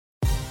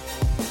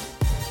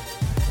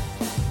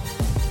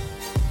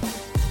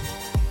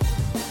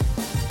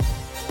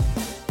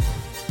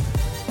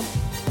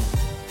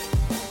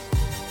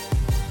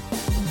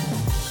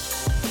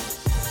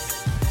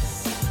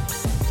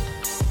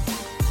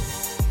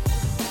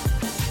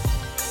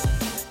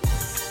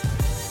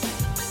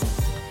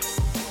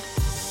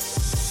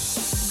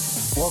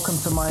Welcome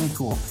to Mind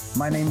Talk.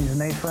 My name is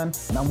Nathan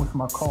and I'm with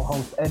my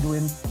co-host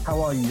Edwin.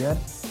 How are you, Ed?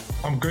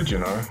 I'm good,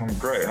 I'm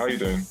great. How are you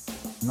doing?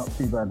 Not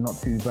too bad.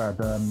 It's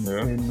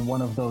been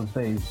one of those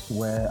days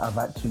where I've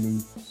actually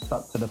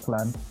stuck to the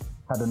plan,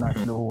 had a nice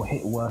little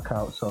HIIT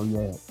workout. So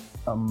yeah,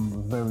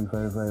 I'm very,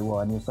 very, very well.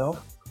 And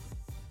yourself?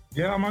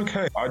 Yeah, I'm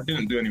okay. I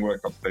didn't do any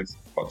workout today,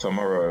 but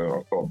tomorrow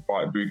I've got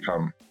bike boot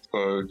camp.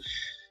 So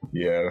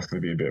yeah, that's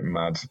going to be a bit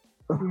mad.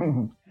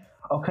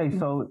 Okay,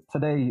 so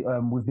today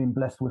we've been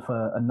blessed with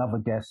another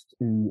guest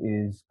who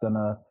is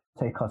gonna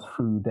take us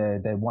through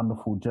their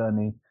wonderful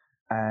journey.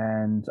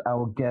 And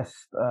our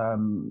guest,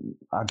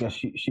 I guess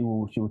she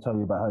will tell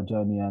you about her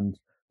journey and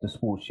the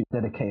sport she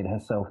dedicated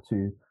herself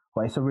to.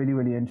 But it's a really,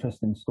 really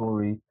interesting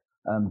story.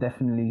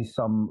 Definitely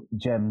some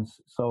gems.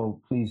 So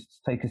please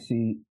take a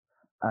seat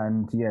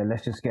and yeah,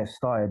 let's just get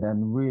started.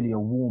 And really a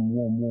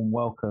warm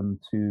welcome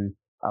to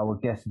our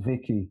guest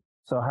Vicky.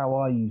 So how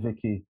are you,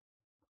 Vicky?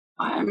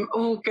 I'm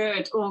all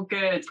good.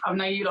 I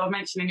know you lot are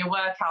mentioning your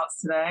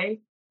workouts today.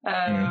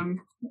 Done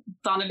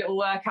a little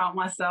workout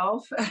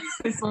myself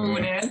this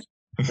morning.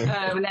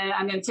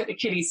 And then took the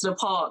kiddies to the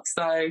park.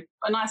 So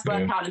a nice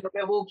workout, a little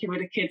bit of walking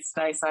with the kids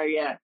today. So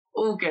yeah,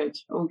 all good.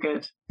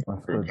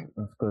 That's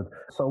good.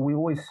 So we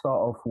always start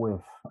off with,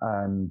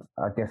 and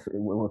I guess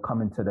we're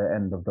coming to the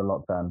end of the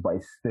lockdown, but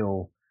it's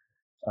still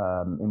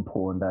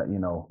important that, you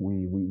know,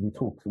 we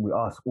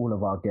ask all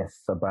of our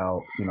guests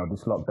about, you know,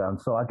 this lockdown.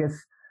 So I guess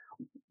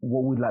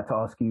what we'd like to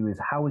ask you is,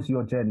 how has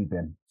your journey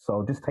been?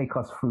 So just take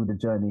us through the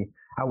journey,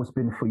 how it's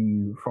been for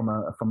you from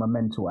a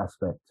mental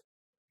aspect.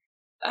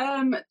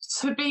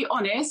 To be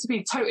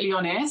totally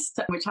honest,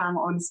 which I'm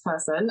an honest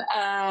person,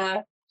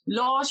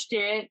 last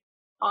year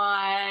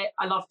I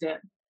loved it.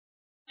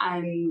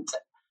 And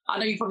I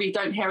know you probably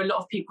don't hear a lot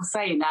of people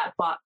saying that,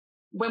 but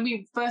when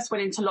we first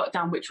went into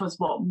lockdown, which was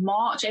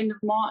end of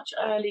March,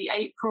 early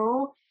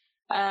April,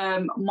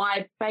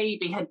 my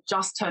baby had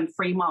just turned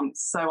 3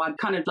 months. So I'm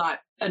kind of like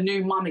a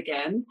new mum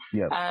again.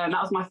 Yep. That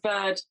was my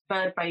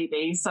third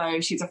baby.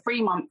 So she's a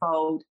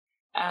 3-month-old.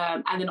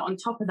 And then on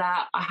top of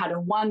that, I had a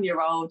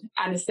 1-year-old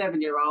and a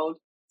 7-year-old.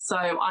 So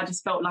I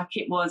just felt like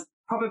it was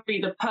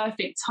probably the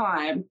perfect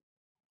time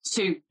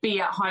to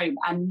be at home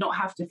and not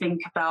have to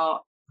think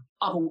about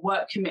other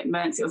work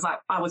commitments. It was like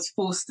I was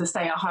forced to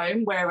stay at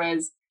home.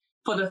 Whereas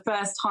for the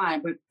first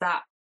time with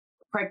that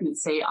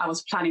pregnancy, I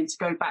was planning to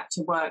go back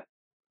to work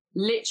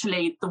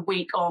literally the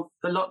week of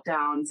the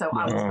lockdown. So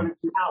I was going to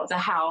be out of the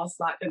house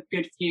like a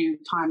good few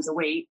times a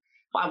week,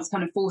 but I was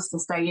kind of forced to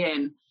stay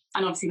in.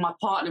 And obviously my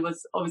partner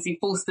was obviously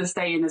forced to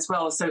stay in as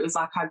well. So it was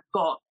like I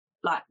got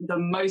like the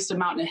most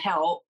amount of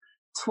help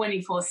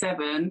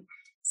 24/7.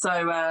 So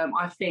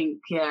I think,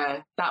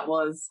 yeah, that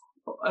was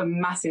a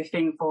massive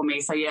thing for me.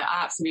 So yeah,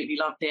 I absolutely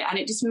loved it. And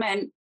it just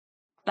meant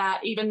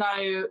that even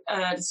though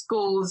the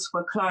schools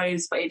were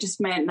closed, but it just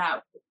meant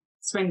that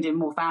spending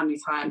more family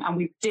time, and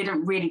we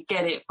didn't really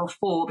get it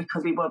before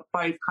because we were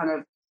both kind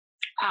of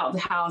out of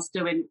the house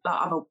doing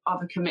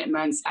other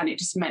commitments, and it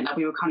just meant that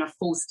we were kind of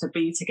forced to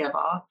be together.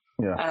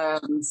 Yeah.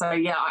 So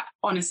yeah,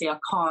 honestly I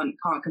can't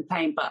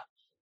complain. But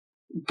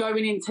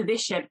going into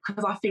this year,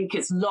 because I think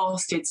it's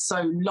lasted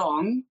so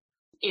long,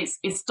 it's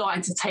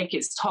starting to take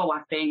its toll,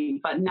 I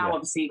think. But now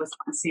obviously we're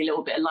starting to see a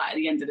little bit of light at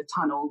the end of the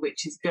tunnel,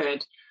 which is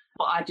good.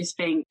 But I just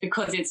think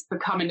because it's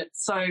becoming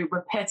so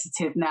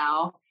repetitive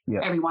now,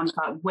 everyone's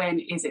like, when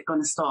is it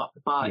going to stop?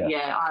 But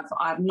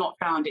I've not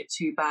found it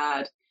too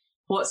bad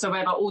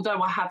whatsoever.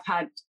 Although I have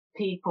had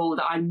people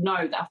that I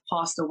know that have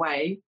passed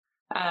away.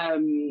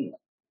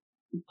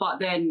 But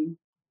then,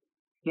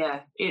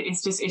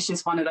 it's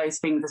just one of those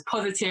things. There's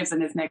positives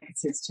and there's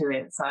negatives to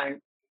it. So,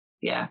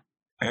 yeah.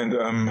 And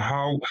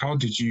what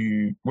did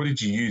you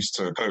use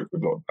to cope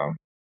with lockdown?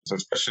 So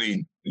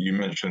especially you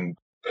mentioned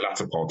the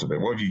latter part of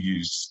it. What have you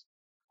used?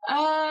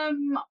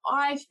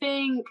 I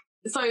think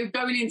so.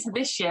 Going into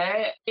this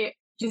year,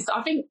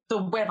 I think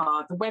the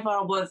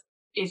weather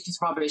is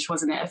just rubbish,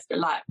 wasn't it?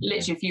 Like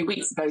literally a few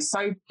weeks ago,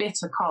 so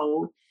bitter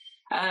cold.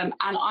 And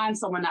I'm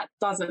someone that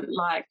doesn't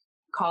like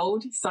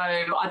cold, so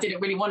I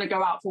didn't really want to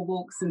go out for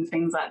walks and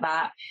things like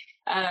that.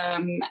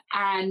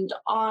 And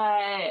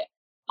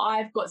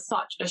I've got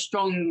such a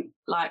strong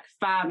like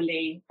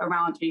family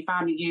around me,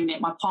 family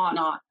unit. My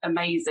partner,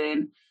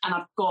 amazing, and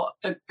I've got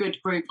a good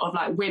group of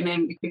like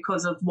women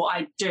because of what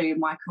I do in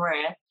my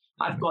career.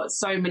 I've got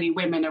so many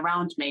women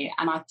around me,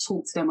 and I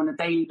talk to them on a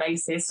daily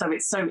basis. So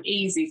it's so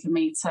easy for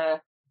me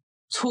to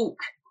talk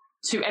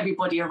to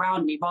everybody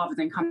around me rather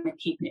than kind of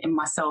keeping it in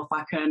myself.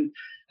 I can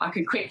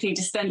quickly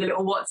just send a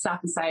little WhatsApp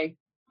and say,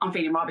 I'm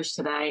feeling rubbish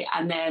today.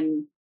 And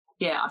then,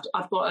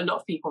 I've got a lot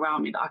of people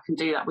around me that I can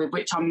do that with,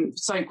 which I'm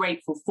so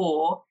grateful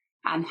for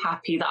and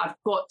happy that I've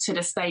got to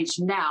the stage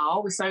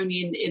now. It's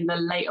only in the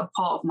later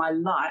part of my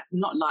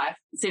life,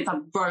 since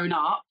I've grown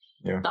up,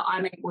 that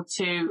I'm able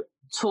to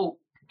talk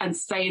and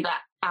say that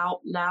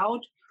out loud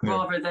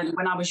rather than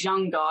when I was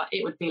younger,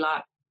 it would be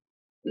like,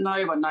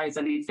 no one knows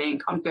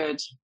anything, I'm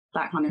good,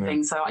 that kind of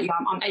thing. So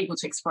I'm able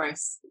to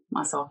express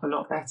myself a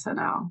lot better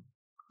now.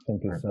 I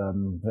think it's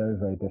very,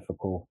 very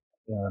difficult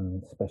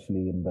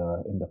especially in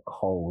the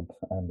cold,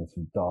 and it's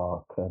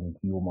dark, and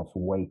you almost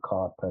wake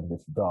up and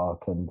it's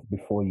dark, and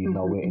before you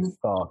know it, it's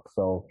dark.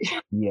 So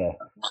yeah,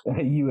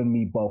 you and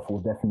me both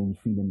will definitely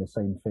feeling the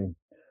same thing.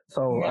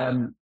 So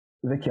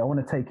Vicky, I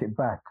want to take it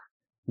back.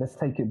 Let's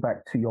take it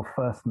back to your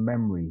first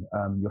memory.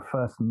 Your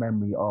first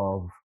memory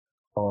of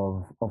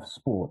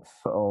sports.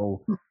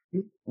 So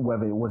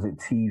whether it was it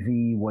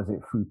TV, was it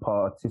through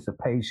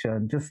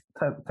participation? Just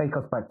take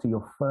us back to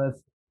your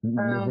first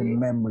living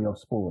memory of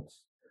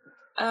sports.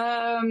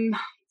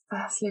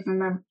 First living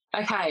memory.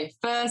 Okay,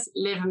 first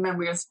living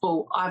memory of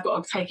sport. I've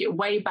got to take it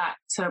way back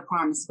to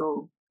primary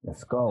school.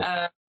 Let's go.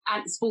 And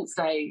sports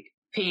day,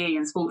 PE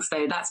and sports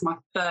day. That's my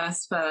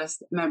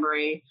first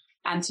memory.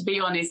 And to be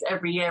honest,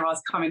 every year I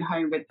was coming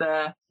home with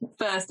the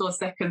first or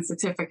second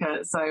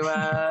certificate. So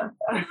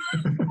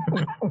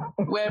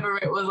whether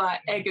it was like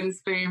egg and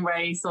spoon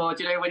race, or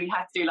you know when you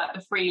had to do like the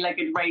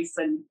 3-legged race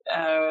and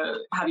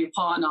have your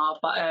partner.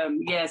 But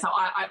so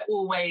I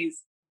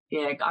always.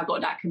 Yeah, I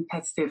got that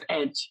competitive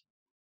edge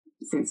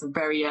since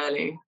very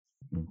early.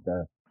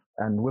 Okay.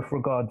 And with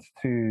regards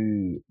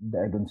to the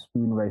egg and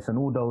spoon race and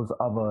all those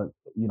other,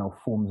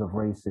 forms of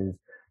races,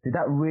 did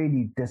that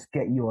really just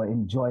get your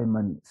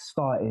enjoyment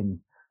starting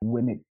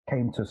when it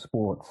came to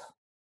sports?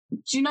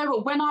 Do you know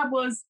what? When I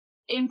was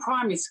in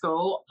primary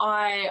school,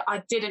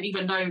 I didn't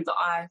even know that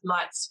I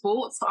liked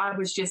sports. I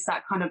was just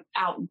that kind of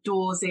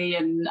outdoorsy,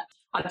 and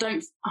I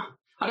don't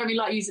really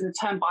like using the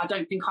term, but I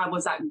don't think I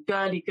was that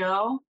girly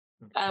girl.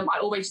 I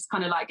always just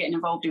kind of like getting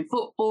involved in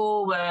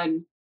football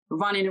and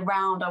running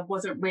around. I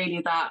wasn't really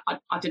that.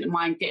 I didn't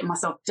mind getting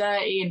myself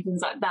dirty and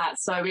things like that.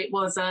 So it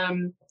was,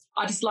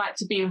 I just like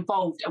to be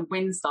involved and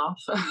win stuff.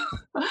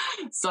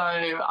 So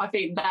I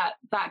think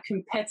that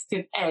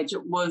competitive edge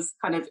was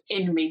kind of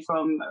in me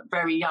from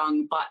very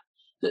young. But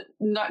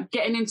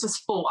getting into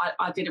sport,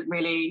 I didn't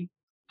really,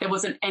 there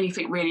wasn't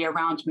anything really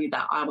around me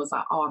that I was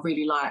like, oh, I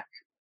really like.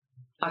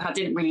 Like I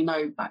didn't really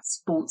know like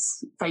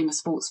famous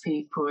sports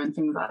people and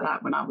things like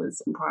that when I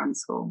was in primary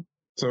school.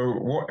 So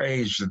what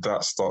age did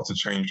that start to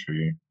change for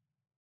you?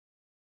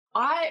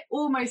 I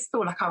almost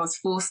feel like I was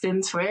forced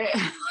into it.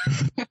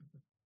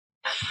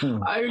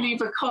 Only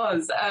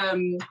because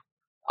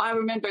I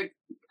remember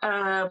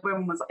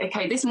when was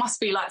okay, this must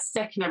be like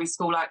secondary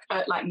school, like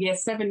year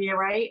 7,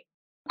 year 8.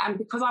 And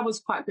because I was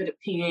quite good at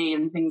PE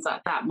and things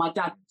like that, my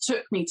dad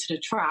took me to the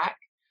track.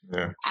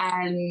 Yeah.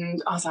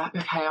 And I was like,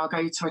 okay, I'll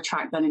go to a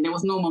track then. And it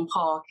was Norman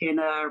Park in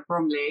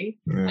Bromley.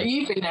 Yeah.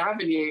 You've been there,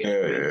 haven't you?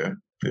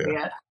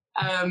 Yeah.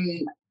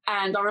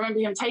 And I remember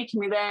him taking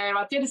me there.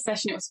 I did a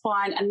session, it was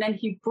fine. And then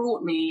he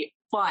brought me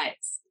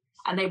fights,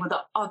 and they were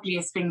the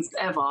ugliest things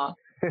ever.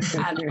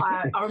 And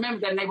I remember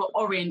them, they were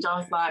orange. I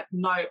was like,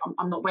 no,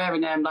 I'm not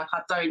wearing them. Like,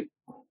 I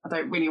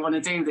don't really want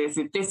to do this.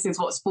 If this is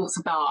what sport's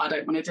about, I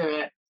don't want to do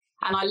it.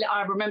 And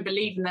I remember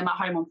leaving them at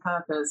home on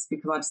purpose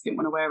because I just didn't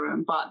want to wear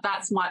them. But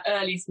that's my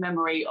earliest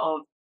memory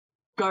of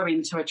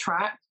going to a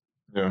track.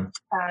 Yeah.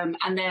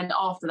 And then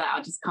after that,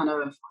 I just kind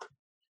of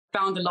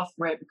found a love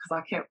for it because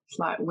I kept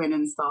like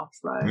winning stuff.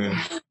 So.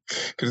 Yeah.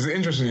 Because it's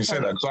interesting you say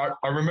that. Because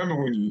I remember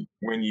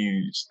when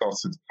you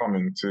started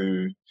coming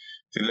to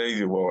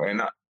Ladywell,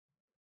 and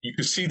you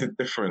could see the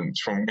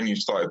difference from when you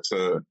started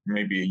to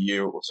maybe a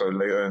year or so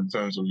later in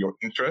terms of your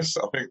interests.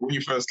 I think when you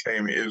first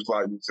came, it was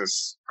like you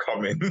just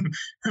come in.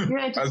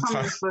 Yeah,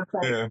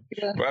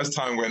 But as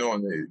time went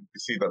on, you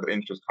see that the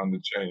interest kind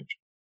of changed.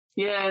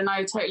 Yeah,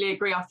 no, totally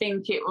agree. I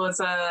think it was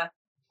I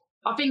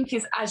think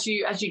it's as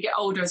you get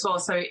older as well.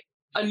 So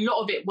a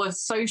lot of it was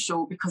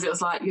social because it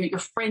was like your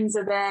friends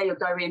are there. You're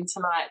going to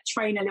like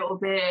train a little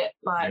bit,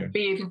 like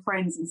be with your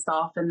friends and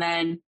stuff, and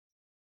then.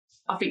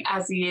 I think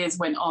as the years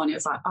went on, it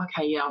was like,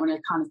 okay, yeah, I'm going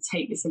to kind of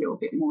take this a little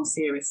bit more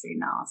seriously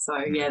now. So,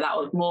 yeah, that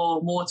was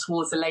more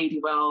towards the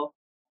Ladywell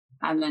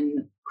and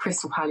then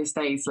Crystal Palace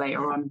days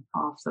later on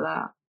after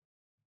that.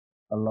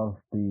 I love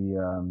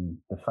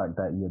the fact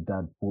that your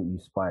dad bought you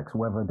spikes,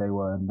 whether they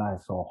were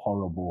nice or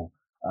horrible.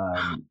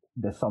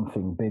 There's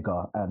something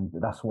bigger, and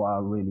that's what I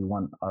really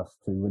want us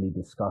to really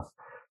discuss.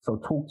 So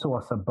talk to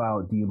us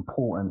about the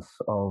importance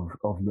of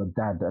your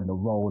dad and the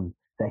role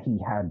that he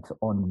had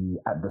on you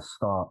at the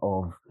start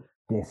of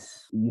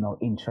this,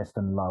 interest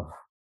and love.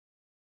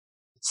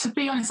 To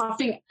be honest, I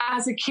think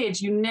as a kid,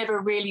 you never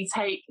really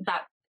take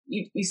that.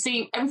 You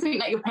see everything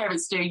that your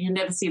parents do, you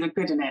never see the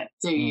good in it,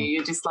 do you?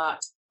 You're just like,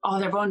 oh,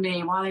 they're on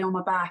me, why are they on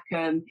my back?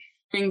 And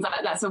things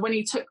like that. So when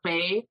he took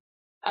me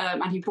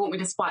and he brought me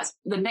the spikes,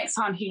 the next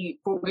time he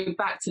brought me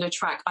back to the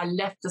track, I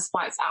left the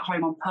spikes at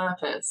home on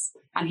purpose.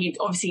 And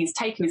he's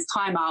taken his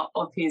time out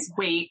of his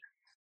week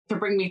to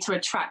bring me to a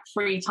track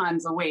 3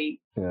 times a week.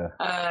 Yeah.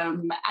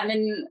 And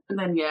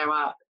then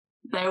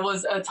there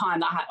was a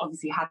time that I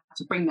obviously had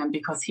to bring them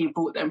because he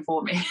bought them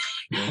for me.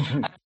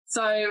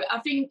 So I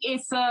think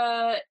it's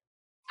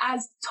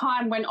as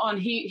time went on,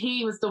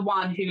 he was the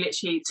one who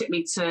literally took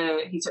me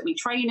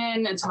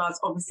training until I was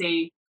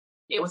obviously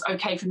it was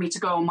okay for me to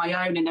go on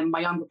my own, and then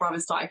my younger brother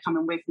started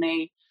coming with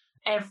me.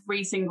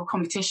 Every single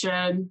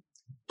competition,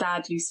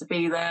 Dad used to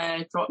be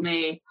there, drop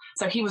me.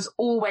 So he was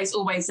always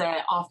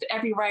there after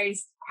every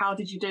race. how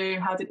did you do?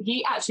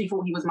 He actually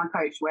thought he was my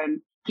coach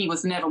when he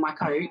was never my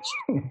coach,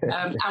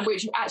 and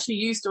which actually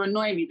used to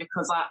annoy me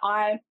because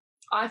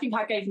I think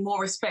I gave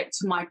more respect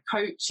to my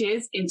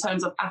coaches in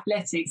terms of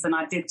athletics than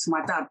I did to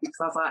my dad, because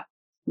I was like,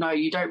 no,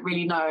 you don't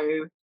really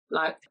know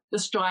like the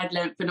stride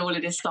length and all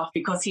of this stuff,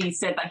 because he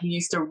said that he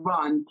used to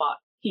run, but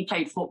he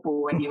played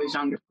football when he was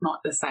younger. Not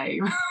the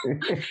same.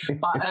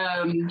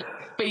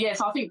 but yeah,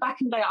 so I think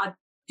back in the day I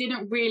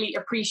didn't really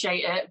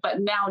appreciate it, but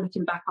now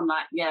looking back, I'm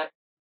like, yeah,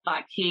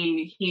 like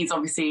he's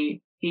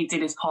obviously, he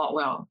did his part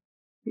well.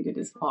 He did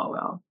his part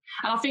well.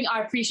 And I think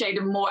I appreciated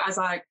him more as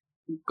I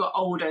got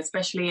older,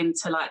 especially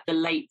into like the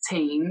late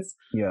teens.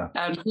 Yeah.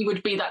 He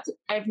would be that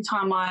every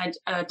time I'd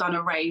done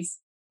a race,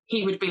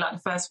 he would be like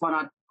the first one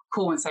I'd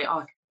call and say,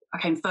 oh, I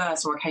came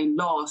first or I came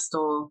last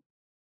or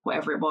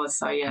whatever it was.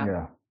 So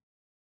yeah.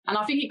 And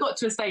I think it got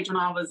to a stage when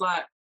I was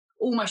like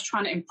almost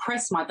trying to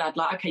impress my dad,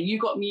 like, okay, you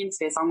got me into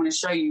this, I'm going to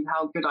show you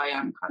how good I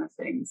am, kind of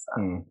thing.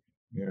 So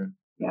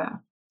yeah.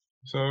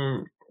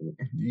 So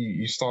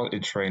you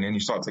started training, you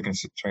started taking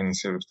training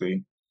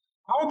seriously.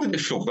 How did it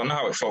feel? 'Cause I know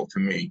how it felt for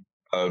me.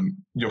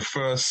 Your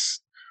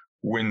first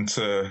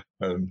winter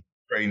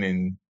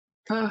training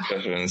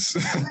sessions.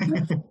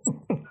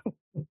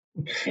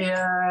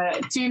 Yeah.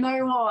 Do you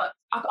know what?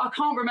 I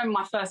can't remember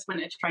my first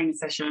winter training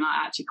session.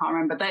 I actually can't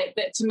remember.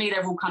 To me,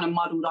 they're all kind of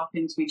muddled up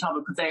into each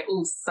other because they're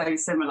all so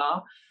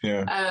similar.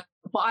 Yeah.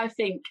 But I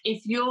think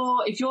if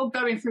you're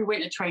going through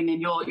winter training,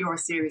 you're a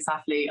serious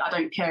athlete. I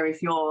don't care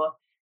if you're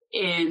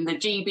in the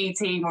GB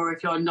team or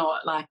if you're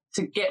not. Like,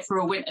 to get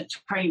through a winter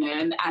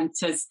training and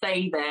to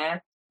stay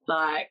there,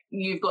 like,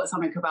 you've got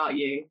something about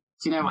you.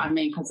 Do you know what I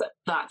mean? Because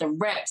that the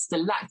reps, the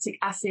lactic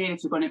acid,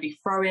 if you're going to be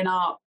throwing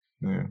up.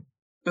 Yeah.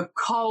 The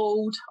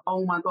cold,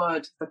 oh my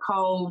God, the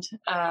cold.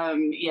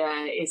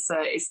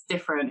 It's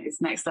different. It's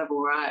next level,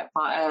 right?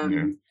 But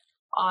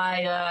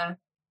I,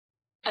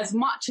 as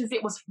much as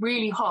it was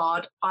really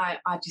hard, I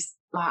just,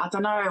 like, I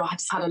don't know, I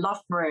just had a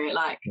love for it.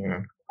 Like,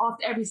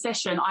 after every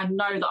session, I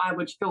know that I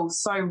would feel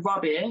so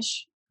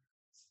rubbish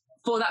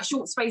for that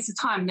short space of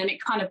time. Then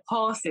it kind of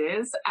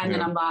passes, and then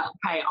I'm like,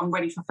 okay, I'm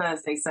ready for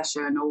Thursday's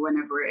session or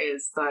whenever it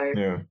is. So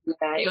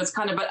it was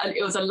kind of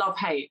it was a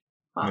love-hate.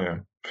 Yeah,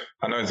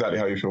 I know exactly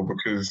how you feel,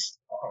 because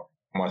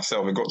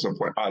myself, it got to a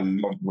point, I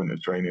loved winter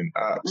training.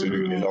 I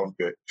absolutely loved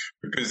it,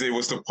 because it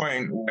was the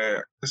point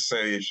where, let's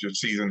say, if your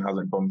season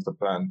hasn't gone to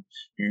plan,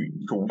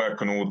 you can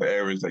work on all the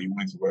areas that you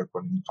wanted to work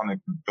on, and you kind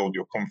of build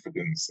your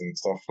confidence and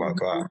stuff like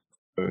that.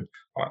 So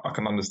I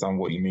can understand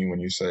what you mean when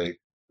you say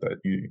that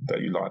you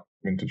like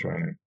winter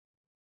training.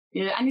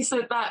 Yeah, and it's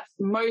at that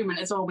moment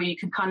as well where you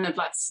can kind of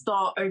like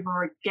start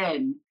over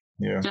again.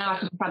 Yeah. You know,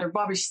 like if you've had a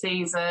rubbish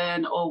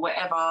season or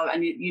whatever,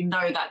 and you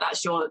know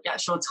that's your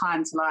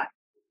time to, like,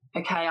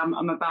 okay,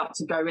 I'm about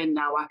to go in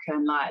now. I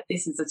can, like,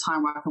 this is the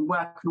time where I can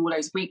work on all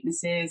those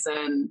weaknesses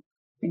and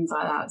things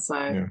like that.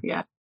 So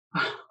yeah.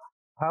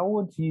 How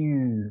would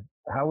you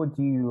advise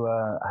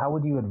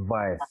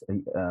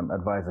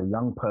a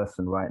young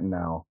person right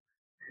now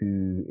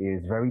who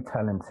is very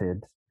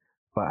talented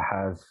but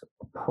has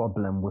a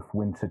problem with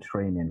winter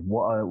training?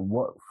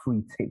 What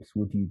 3 tips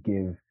would you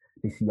give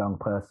this young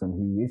person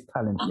who is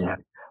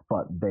talented,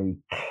 but they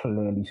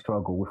clearly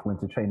struggle with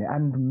winter training?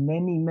 And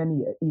many,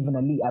 even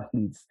elite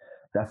athletes,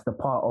 that's the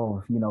part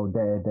of, you know,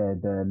 their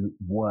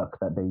work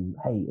that they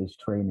hate is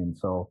training.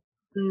 So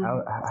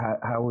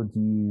how would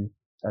you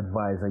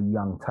advise a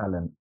young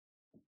talent?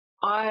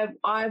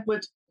 I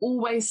would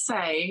always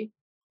say,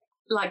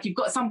 like, you've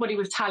got somebody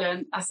with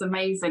talent, that's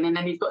amazing. And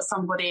then you've got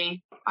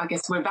somebody, I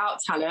guess, without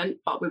talent,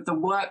 but with the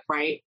work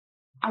rate.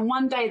 And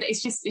one day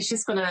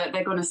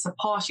they're gonna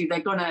surpass you.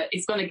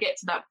 It's gonna get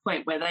to that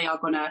point where they are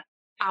gonna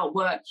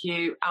outwork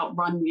you,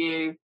 outrun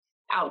you,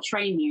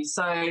 outtrain you.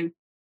 So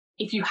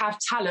if you have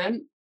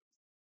talent,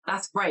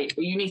 that's great,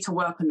 but you need to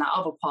work on that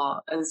other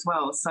part as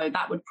well. So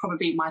that would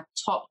probably be my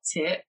top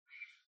tip.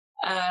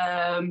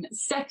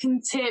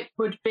 Second tip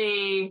would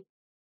be,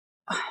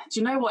 do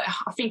you know what?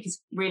 I think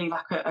it's really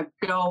like a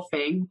girl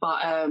thing,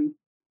 but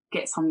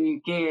get some new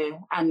gear.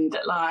 And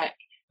like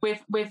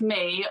with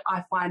me,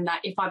 I find that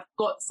if I've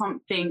got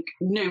something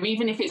new,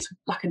 even if it's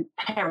like a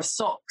pair of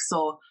socks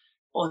or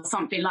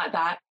something like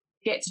that,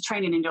 get to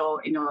training in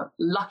your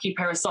lucky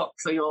pair of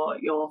socks or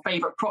your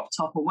favorite crop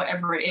top or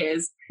whatever it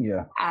is.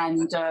 Yeah.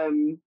 And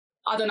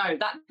I don't know,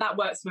 that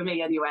works for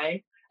me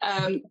anyway.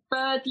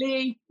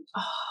 Thirdly,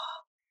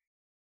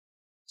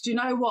 do you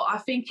know what? I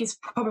think it's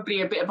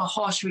probably a bit of a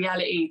harsh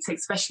reality,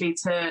 especially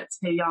to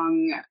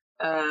young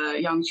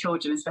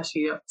children,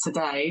 especially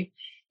today,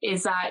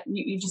 is that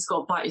you just got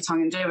to bite your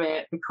tongue and do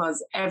it,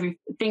 because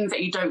things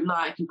that you don't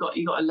like, you got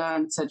to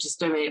learn to just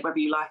do it, whether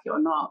you like it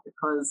or not,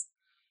 because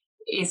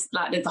it's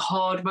like there's a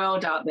hard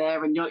world out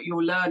there, and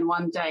you'll learn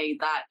one day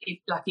that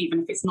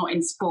even if it's not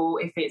in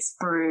sport, if it's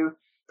through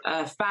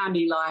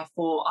family life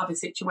or other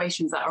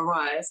situations that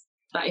arise,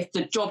 that if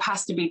the job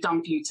has to be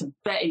done for you to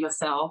better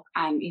yourself,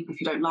 and even if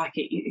you don't like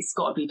it, it's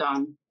got to be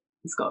done.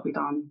 It's got to be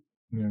done.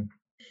 Yeah.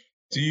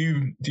 Do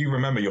you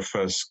remember your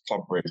first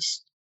club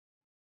race?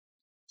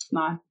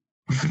 No.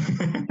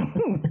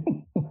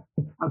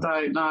 I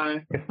don't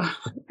know.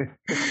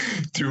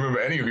 Do you remember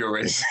any of your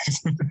races?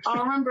 I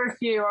remember a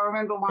few. I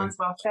remember ones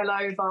where I fell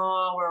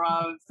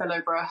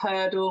over a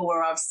hurdle,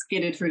 where I've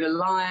skidded through the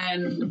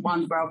line,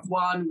 ones where I've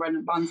won,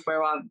 and ones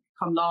where I've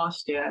come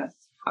last year.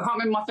 I can't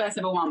remember my first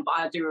ever one, but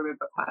I do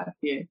remember quite a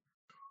few.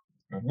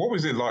 What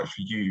was it like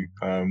for you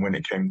when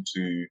it came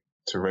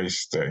to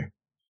race day?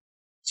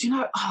 Do you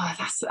know? Oh,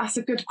 that's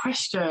a good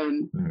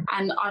question. Mm.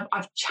 And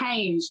I've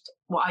changed.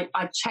 Well,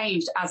 I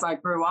changed as I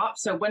grew up.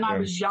 So when I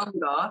was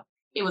younger,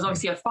 it was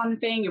obviously a fun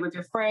thing. You're with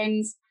your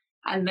friends.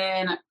 And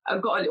then I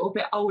got a little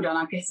bit older, and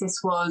I guess this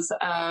was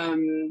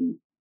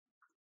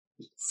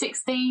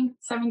 16,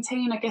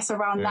 17, I guess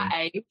around that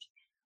age.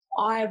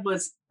 I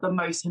was the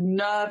most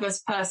nervous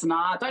person.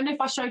 I don't know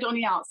if I showed it on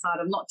the outside.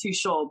 I'm not too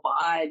sure, but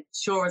I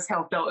sure as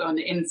hell felt it on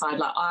the inside.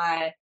 Like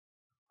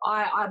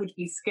I would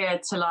be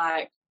scared to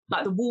like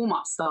the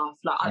warm-up stuff.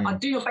 Like I'd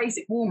do a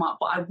basic warm-up,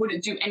 but I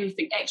wouldn't do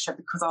anything extra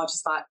because I was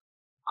just like,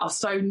 I was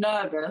so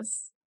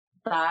nervous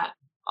that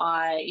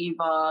I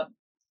either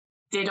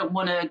didn't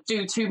want to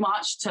do too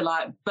much to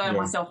like burn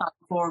myself out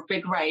before a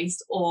big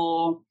race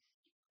or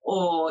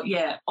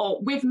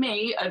with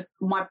me,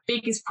 my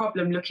biggest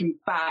problem looking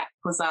back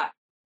was that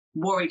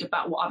worried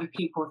about what other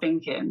people are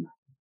thinking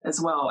as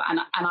well. And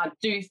I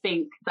do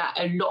think that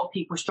a lot of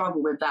people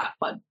struggle with that,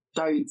 but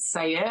don't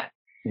say it.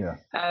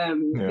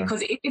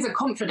 Because it is a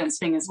confidence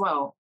thing as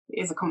well.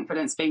 It is a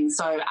confidence thing.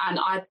 So, and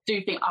I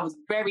do think I was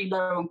very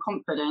low on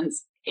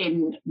confidence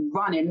in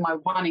running, my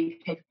running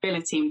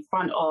capability in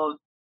front of,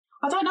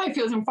 I don't know if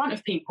it was in front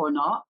of people or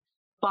not,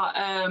 but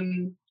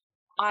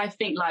I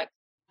think like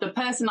the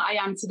person that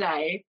I am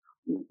today,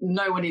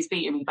 no one is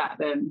beating me back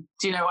then.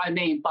 Do you know what I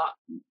mean? But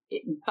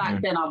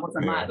back then I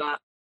wasn't like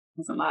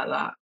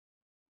that.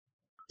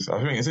 So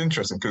I think it's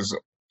interesting because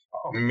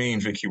me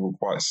and Vicky were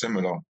quite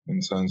similar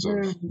in terms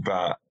of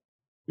that.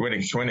 When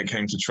it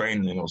came to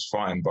training, it was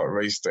fine, but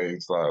race day,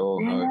 it's like, oh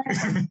no,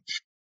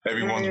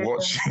 everyone's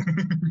watching.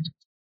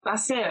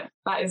 That's it.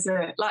 That is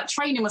it. Like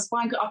training was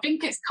fine. I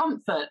think it's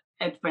comfort,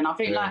 Edwin. I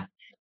think like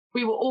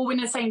we were all in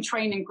the same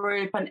training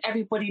group and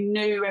everybody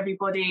knew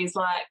everybody's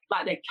like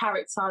their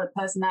character, their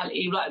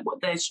personality, like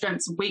what their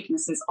strengths and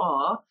weaknesses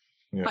are.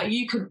 Yeah. But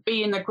you could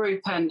be in the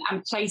group and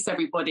place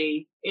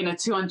everybody in a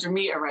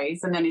 200-meter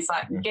race. And then it's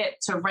like,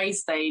 get to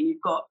race day and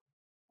you've got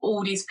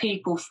all these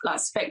people, like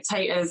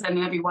spectators and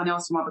everyone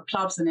else from other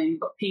clubs. And then you've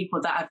got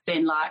people that have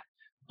been like,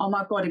 oh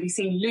my God, have you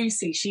seen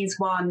Lucy? She's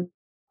won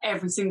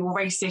every single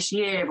race this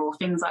year or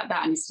things like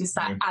that. And it's just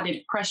that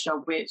added pressure,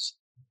 which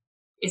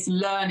is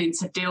learning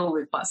to deal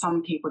with. But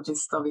some people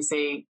just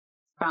obviously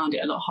found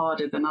it a lot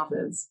harder than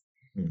others.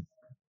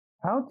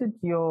 How did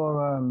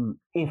your,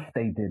 if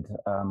they did,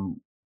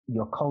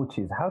 your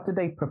coaches, how did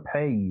they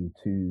prepare you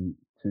to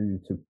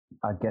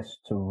I guess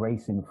to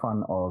race in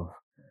front of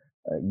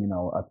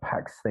a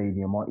packed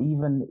stadium or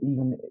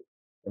even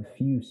a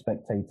few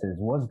spectators?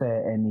 Was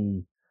there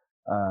any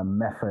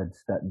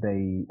methods that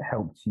they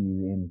helped you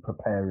in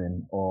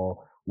preparing,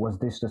 or was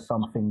this just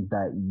something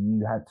that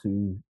you had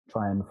to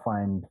try and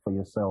find for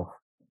yourself?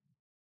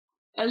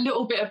 A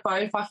little bit of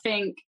both. I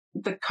think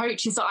the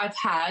coaches that I've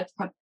had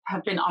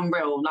have been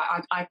unreal.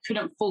 Like I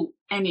couldn't fault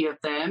any of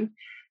them.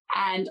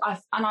 And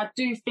I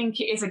do think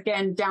it is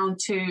again down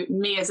to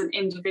me as an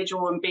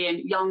individual and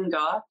being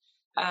younger.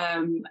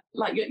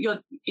 Like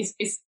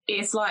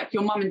it's like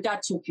your mum and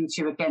dad talking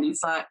to you again.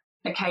 It's like,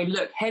 okay,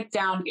 look, head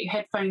down, get your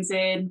headphones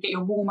in, get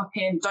your warm up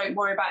in. Don't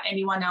worry about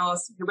anyone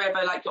else.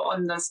 Whoever like you're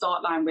on the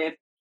start line with,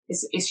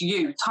 it's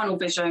you. Tunnel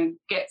vision.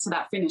 Get to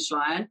that finish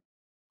line,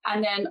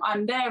 and then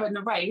I'm there in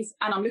the race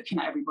and I'm looking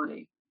at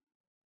everybody.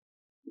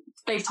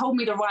 They've told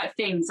me the right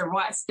things, the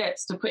right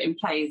steps to put in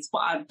place, but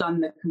I've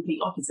done the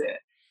complete opposite.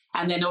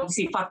 And then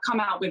obviously if I've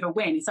come out with a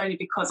win, it's only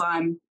because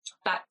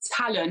that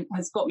talent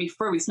has got me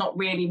through. It's not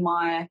really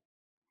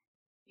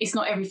it's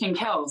not everything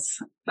else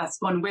that's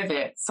gone with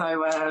it.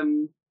 So,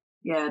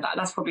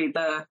 that's probably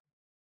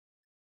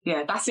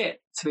that's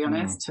it, to be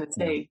honest, to a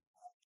T.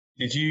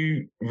 Did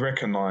you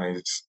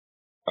recognise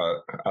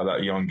at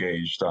that young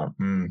age that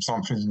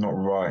something's not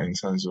right in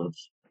terms of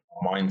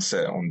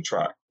mindset on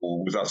track,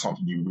 or was that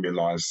something you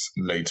realised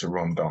later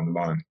on down the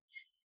line?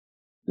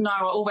 No,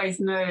 I always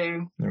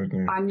knew.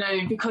 I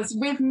knew because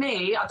with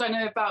me, I don't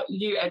know about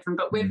you, Edwin,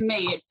 but with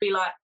me, it'd be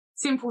like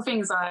simple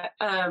things like,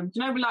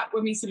 like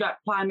when we used to like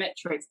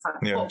plyometrics,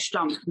 like box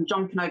jump and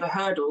jumping over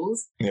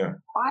hurdles. Yeah,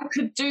 I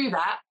could do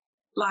that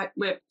like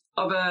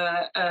of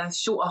a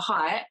shorter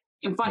height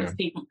in front of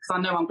people because I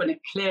know I'm going to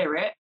clear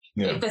it.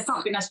 Yeah. If there's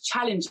something that's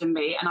challenging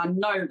me and I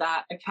know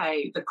that,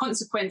 okay, the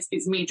consequence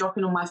is me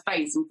dropping on my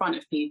face in front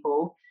of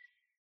people.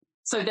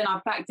 So then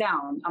I back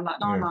down. I'm like,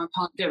 no, I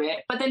can't do it.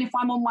 But then if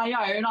I'm on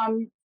my own,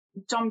 I'm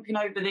jumping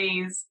over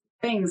these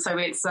things. So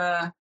it's,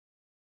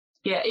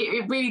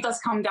 it really does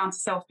come down to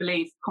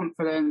self-belief,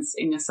 confidence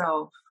in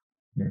yourself.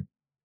 Yeah.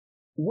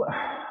 Well,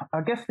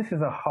 I guess this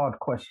is a hard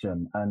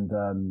question. And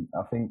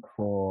I think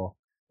for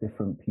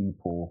different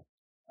people,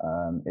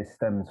 it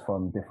stems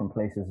from different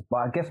places. But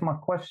I guess my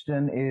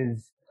question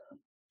is,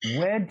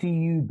 where do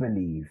you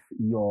believe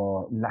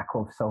your lack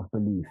of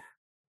self-belief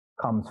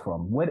comes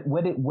from.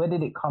 Where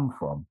did it come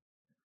from?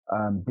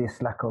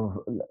 This lack of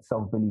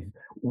self-belief,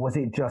 was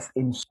it just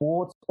in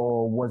sports,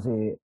 or was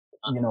it,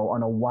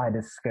 on a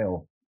wider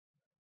scale?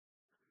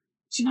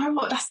 Do you know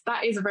what?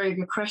 That is a very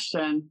good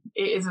question.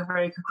 It is a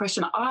very good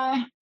question.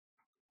 I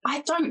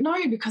don't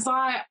know, because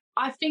I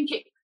think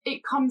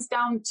it comes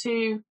down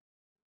to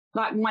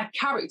like my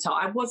character.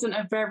 I wasn't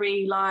a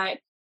very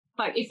like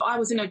if I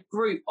was in a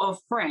group of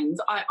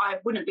friends, I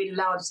wouldn't be the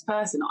loudest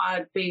person.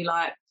 I'd be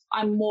like,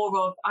 I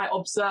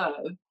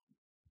observe.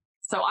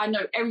 So I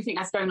know everything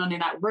that's going on in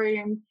that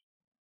room,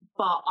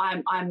 but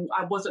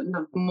I wasn't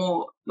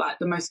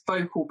the most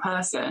vocal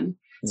person.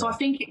 Yeah. So I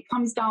think it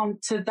comes down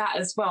to that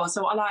as well.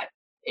 So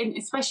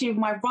especially with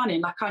my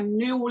running, like I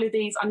knew all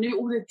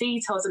the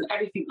details and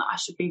everything that I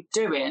should be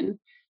doing,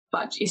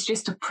 but it's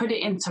just to put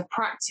it into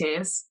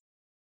practice.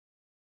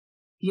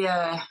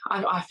 Yeah,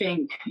 I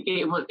think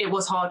it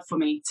was hard for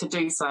me to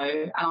do so.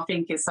 And I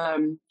think it's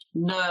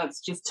nerves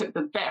just took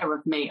the better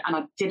of me, and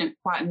I didn't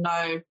quite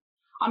know.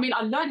 I mean,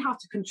 I learned how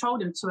to control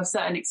them to a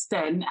certain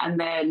extent, and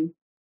then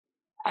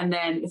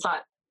it's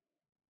like,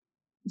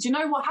 do you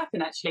know what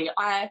happened actually?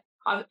 I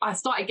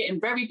started getting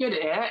very good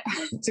at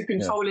it, to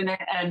controlling it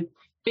and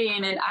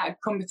being at a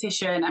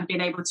competition and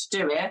being able to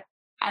do it.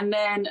 And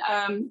then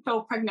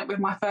fell pregnant with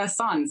my first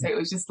son. So it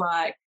was just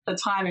like, the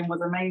timing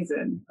was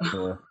amazing.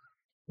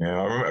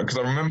 Yeah,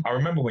 I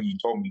remember when you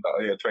told me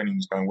that training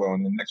was going well,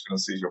 and the next thing I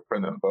see is you're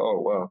pregnant. But oh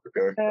wow,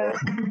 okay.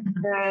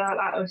 Yeah,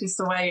 that was just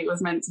the way it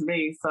was meant to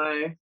be.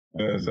 So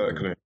yeah,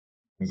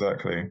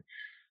 exactly.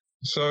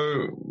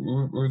 So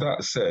with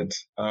that said,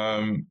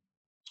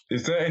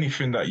 is there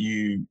anything that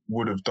you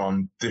would have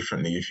done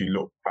differently if you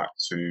look back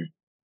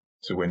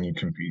to when you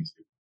competed?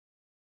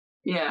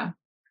 Yeah,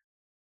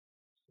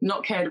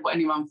 not cared what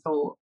anyone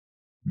thought.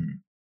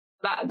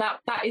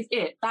 That is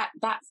it.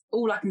 That's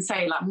all I can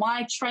say. Like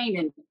my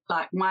training,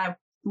 like my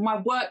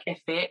work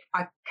ethic,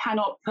 I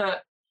cannot put.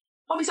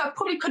 Obviously, I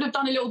probably could have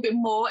done a little bit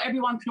more.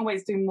 Everyone can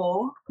always do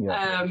more.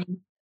 Yeah.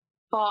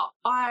 But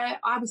I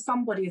was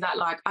somebody that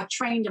like I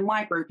trained in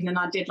my group, and then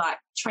I did like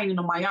training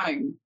on my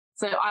own.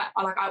 So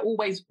I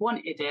always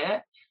wanted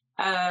it.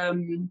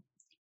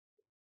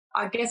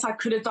 I guess I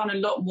could have done a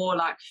lot more,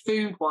 like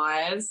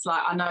food-wise.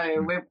 Like I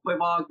know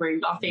with our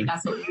group, I think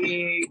that's what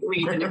we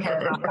didn't care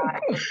about.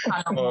 Like,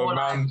 kind of more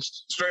man, like,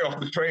 straight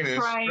off the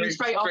training.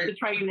 Straight off the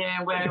training,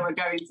 where we're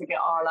going to get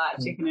our like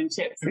chicken and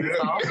chips and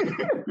stuff.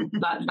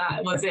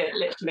 That was it,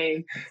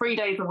 literally 3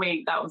 days a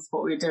week. That was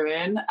what we were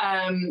doing.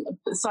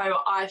 So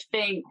I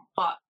think,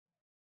 but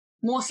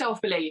more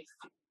self-belief.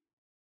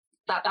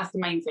 That's the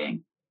main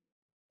thing.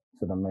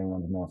 So the main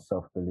one's more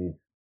self-belief.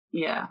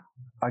 Yeah.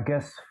 I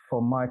guess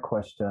for my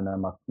question,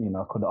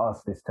 I could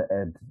ask this to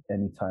Ed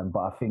anytime, but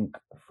I think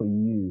for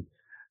you,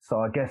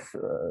 so I guess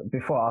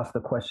before I ask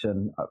the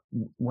question,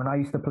 when I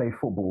used to play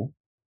football,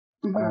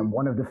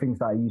 one of the things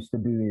that I used to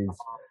do is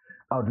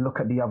I would look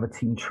at the other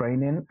team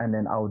training, and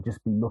then I would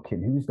just be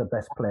looking, who's the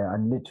best player,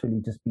 and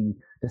literally just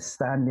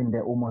standing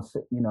there almost,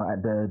 at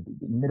the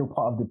middle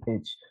part of the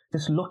pitch,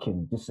 just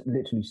looking, just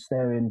literally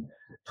staring,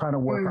 trying to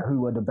work out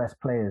who are the best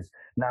players.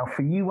 Now,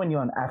 for you, when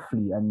you're an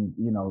athlete and,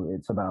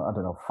 it's about,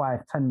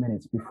 5-10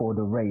 minutes before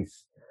the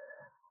race,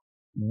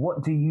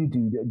 what do you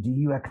do? Do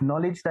you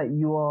acknowledge that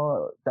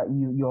your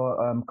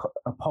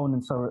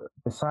opponents are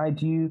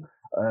beside you?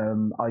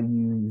 Are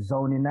you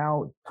zoning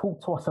out?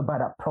 Talk to us about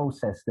that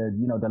process,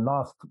 the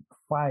last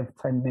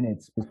 5-10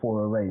 minutes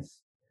before a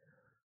race.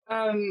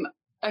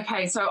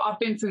 Okay, so I've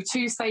been through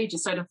 2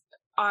 stages. So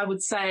I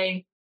would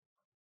say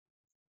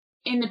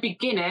in the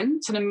beginning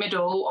to the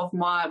middle of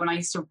when I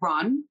used to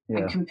run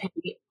and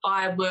compete,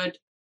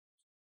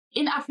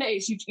 in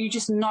athletics, you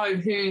just know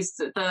who is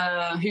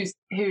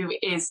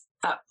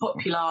that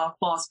popular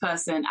fast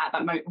person at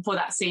that moment for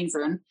that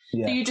season.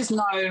 Yeah. So you just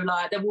know,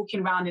 like, they're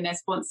walking around in their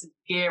sponsored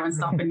gear and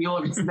stuff, and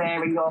you're just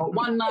there in your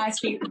one nice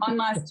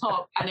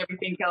top and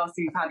everything else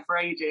you've had for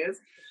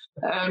ages.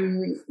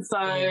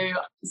 So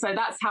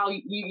that's how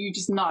you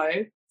just know.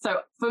 So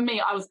for me,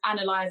 I was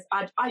analysed.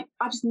 I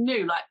just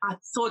knew, like, I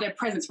saw their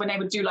presence when they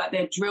would do like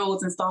their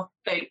drills and stuff.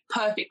 They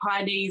perfect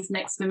high knees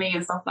next to me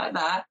and stuff like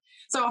that.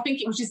 So I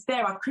think it was just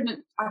there. I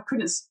couldn't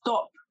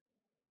stop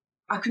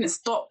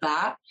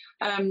that.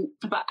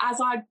 But as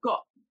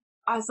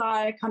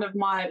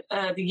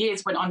the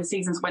years went on, the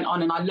seasons went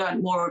on, and I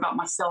learned more about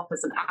myself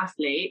as an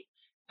athlete,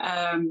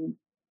 and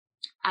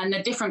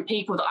the different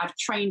people that I've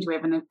trained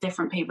with and the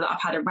different people that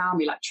I've had around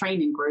me, like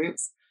training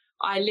groups,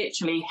 I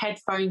literally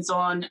headphones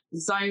on,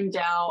 zoned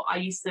out. I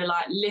used to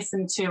like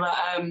listen to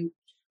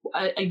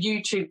a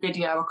YouTube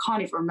video. I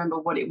can't even remember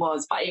what it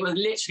was, but it would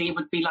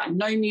be like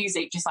no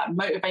music, just like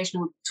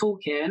motivational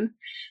talking.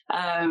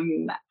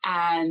 And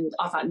I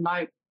was like,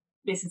 no,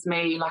 this is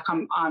me. Like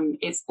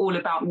it's all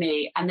about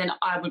me. And then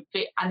I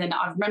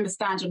remember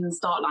standing on the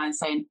start line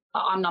saying,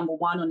 I'm number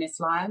 1 on this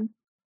line.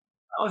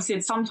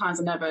 Obviously, sometimes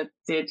I never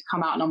did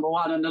come out number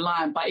 1 on the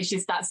line, but it's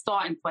just that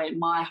starting point.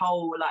 My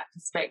whole like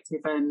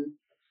perspective and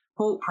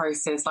thought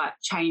process like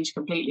changed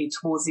completely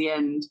towards the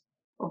end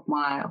of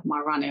my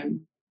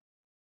running.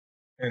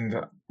 And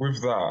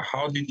with that,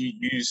 how did you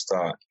use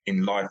that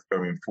in life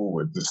going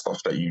forward, the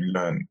stuff that you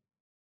learned?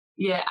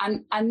 Yeah,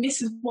 and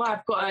this is why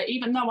I've got to,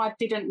 even though I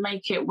didn't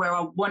make it where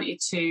I wanted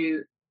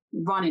to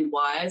running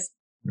wise,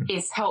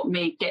 it's helped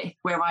me get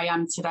where I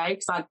am today.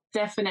 Because I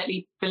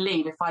definitely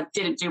believe if I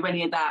didn't do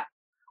any of that,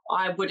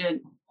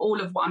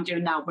 all of what I'm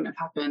doing now wouldn't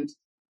have happened.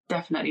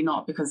 Definitely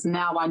not, because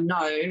now I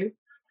know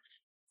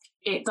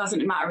it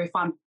doesn't matter if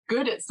I'm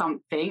good at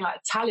something, like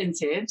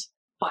talented,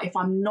 but if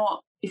I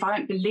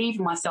don't believe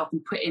in myself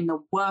and put in the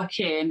work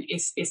in,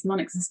 it's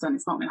non-existent.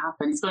 It's not going to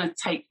happen. It's going to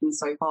take me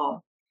so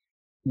far.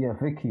 Yeah,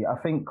 Vicky,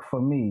 I think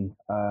for me,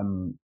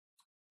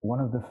 one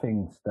of the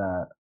things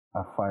that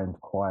I find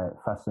quite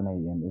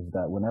fascinating is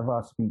that whenever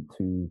I speak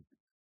to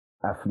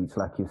athletes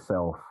like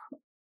yourself,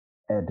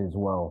 Ed as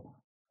well,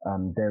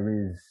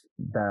 there is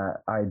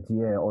that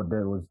idea, or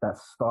there was that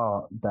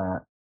start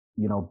that,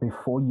 you know,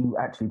 before you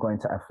actually go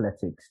into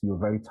athletics, you're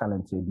very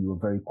talented, you were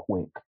very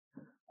quick,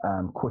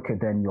 quicker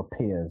than your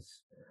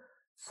peers.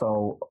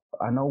 So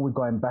I know we're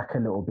going back a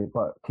little bit,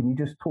 but can you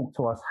just talk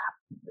to us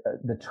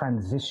the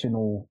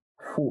transitional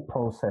thought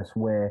process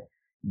where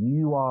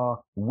you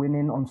are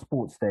winning on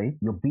sports day,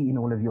 you're beating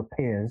all of your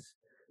peers,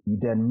 you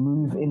then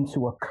move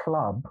into a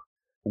club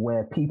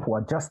where people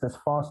are just as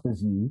fast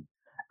as you,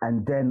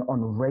 and then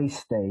on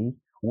race day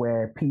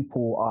where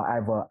people are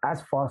either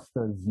as fast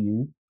as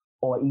you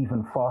or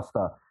even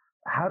faster.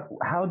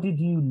 How did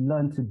you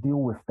learn to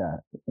deal with that,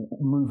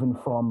 moving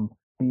from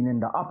being in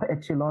the upper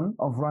echelon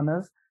of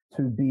runners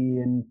to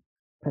being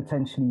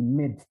potentially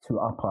mid to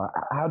upper?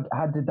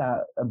 How did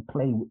that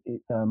play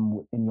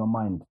in your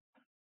mind?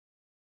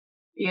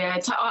 Yeah,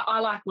 I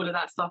like all of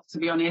that stuff, to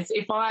be honest.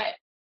 If I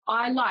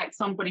like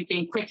somebody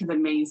being quicker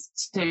than me,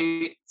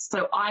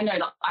 so I know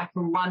that I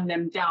can run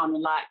them down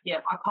and like, yeah,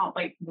 I can't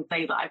wait for the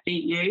day that I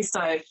beat you.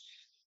 So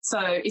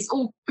it's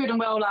all good and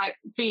well, like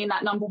being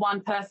that number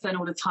one person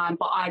all the time,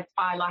 but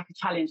I like a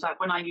challenge. Like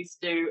when I used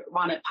to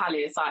run at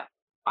Palace, like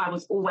I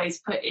was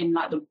always put in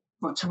like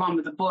to run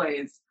with the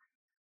boys.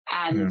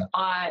 And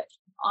I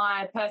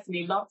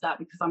personally love that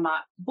because I'm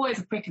like, boys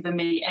are quicker than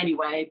me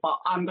anyway, but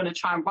I'm going to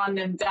try and run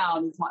them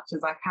down as much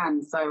as I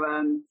can. So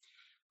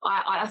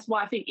that's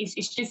why I think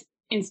it's just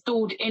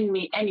installed in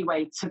me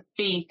anyway to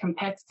be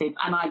competitive.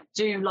 And I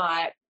do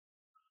like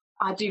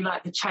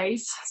the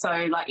chase. So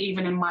like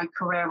even in my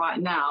career right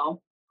now,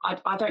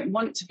 I don't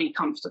want to be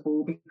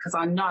comfortable because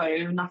I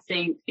know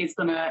nothing is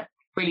going to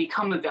really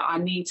come of it. I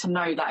need to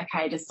know that,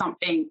 okay, there's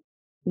something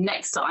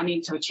next that I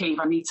need to achieve.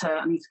 I need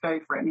to go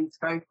for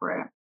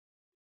it.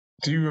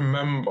 Do you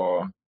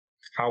remember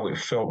how it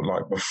felt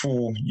like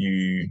before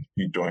you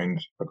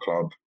joined the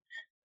club,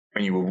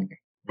 when you were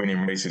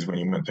winning races, when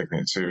you weren't taking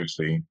it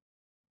seriously,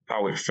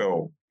 how it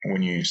felt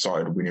when you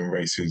started winning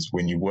races,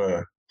 when you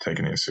were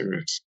taking it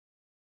serious?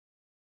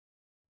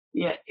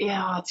 Yeah.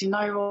 Do you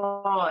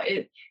know what?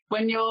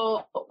 When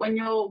you're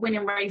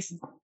winning races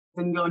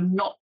and you're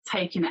not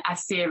taking it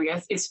as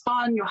serious, it's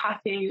fun, you're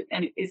happy,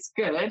 and it's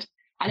good.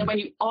 And then when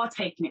you are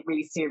taking it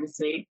really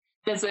seriously,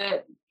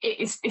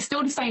 it's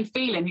still the same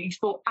feeling. You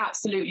feel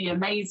absolutely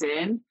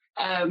amazing.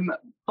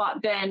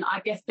 But then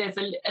I guess there's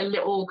a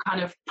little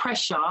kind of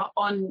pressure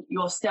on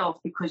yourself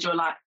because you're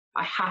like,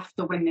 I have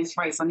to win this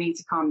race. I need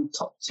to come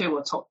top 2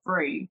 or top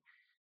 3.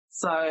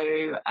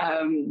 So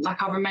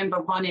like I remember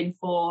running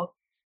for,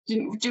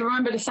 do you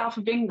remember the South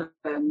of England?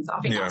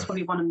 I think that's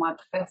probably one of my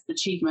best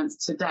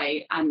achievements to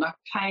date. And I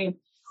can't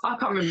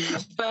remember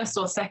the first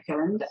or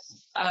second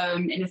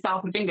in the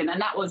South of England.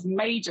 And that was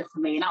major for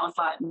me. And I was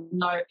like,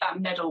 no, that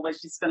medal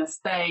was just going to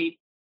stay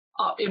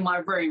up in my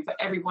room for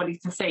everybody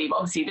to see. But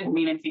obviously it didn't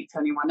mean anything to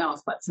anyone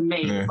else. But to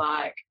me, it was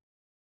like,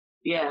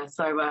 yeah.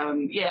 So,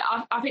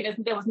 I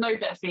think there was no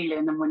better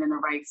feeling than winning a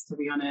race, to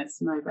be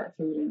honest. No better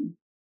feeling.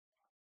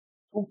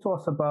 Talk to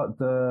us about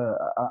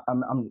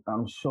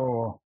I'm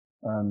sure,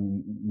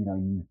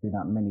 you've been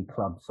at many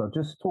clubs. So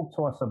just talk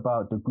to us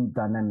about the group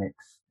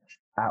dynamics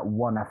at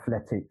One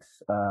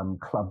Athletics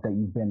club that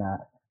you've been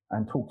at,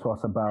 and talk to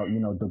us about,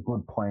 the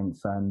good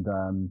points, and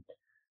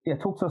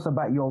talk to us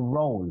about your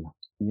role,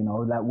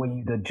 like were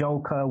you the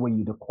joker, were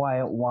you the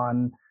quiet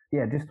one?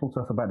 Yeah, just talk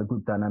to us about the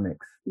group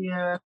dynamics.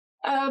 Yeah.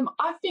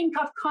 I think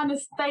I've kind of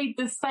stayed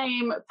the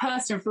same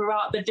person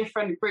throughout the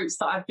different groups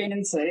that I've been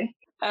into.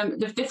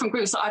 The different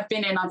groups that I've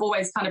been in, I've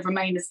always kind of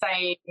remained the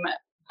same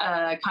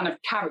kind of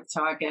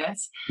character, I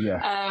guess.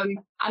 Yeah. And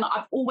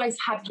I've always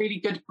had really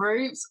good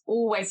groups,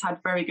 always had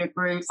very good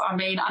groups. I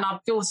mean, and I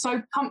feel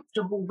so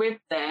comfortable with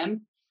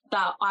them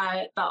that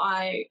I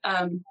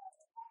don't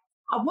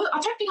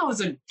think I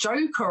was a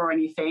joker or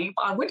anything,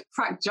 but I would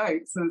crack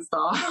jokes and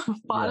stuff.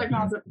 But I don't know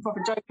I was a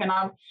proper joker, and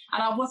I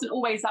wasn't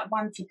always that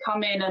one to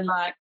come in and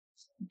like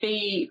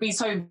be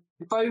so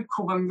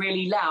vocal and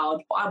really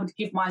loud, but I would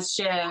give my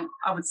share.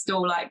 I would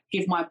still like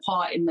give my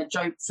part in the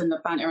jokes and the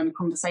banter and the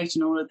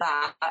conversation, all of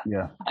that.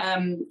 Yeah.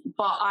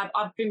 But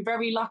I've been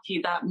very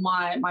lucky that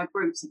my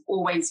groups have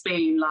always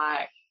been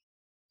like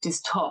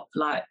just top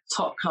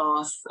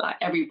class. Like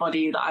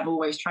everybody that I've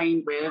always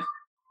trained with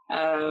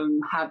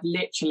have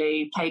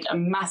literally played a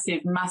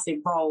massive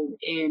role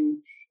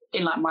in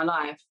in like my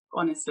life,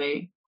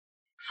 honestly.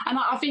 And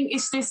I think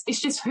it's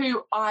just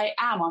who I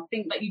am. I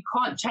think that you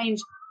can't change,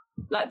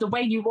 like the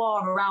way you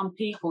are around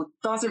people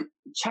doesn't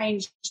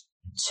change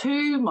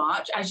too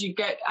much as you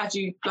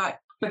like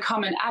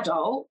become an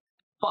adult.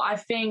 But I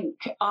think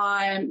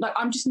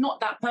I'm just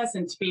not that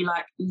person to be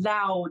like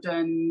loud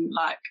and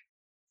like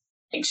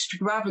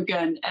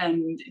extravagant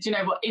and, you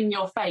know what, in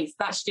your face.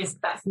 That's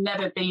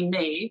never been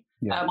me.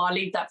 Yeah. I'll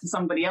leave that for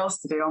somebody else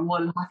to do. I'm more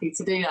than happy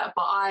to do that.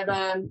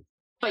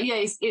 But yeah,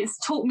 it's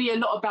taught me a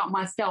lot about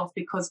myself,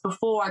 because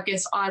before, I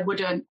guess I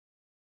wouldn't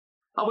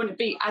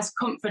be as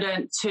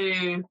confident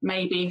to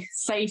maybe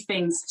say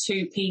things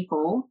to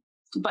people.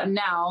 But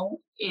now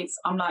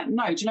I'm like,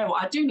 no, do you know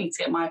what? I do need to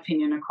get my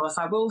opinion across.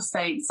 I will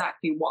say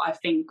exactly what I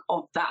think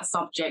of that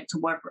subject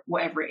or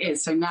whatever it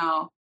is. So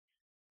now,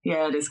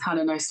 yeah, there's kind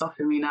of no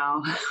stopping me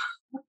now.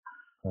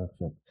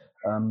 Perfect.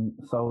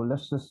 So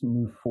let's just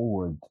move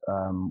forward.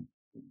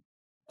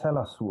 Tell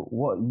us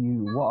what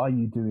are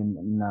you doing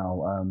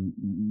now?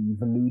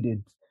 You've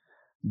alluded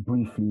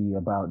briefly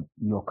about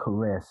your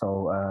career,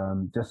 so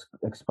just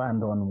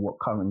expand on what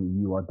currently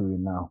you are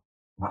doing now.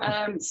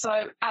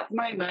 So at the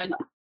moment,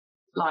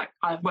 like,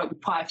 I've worked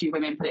with quite a few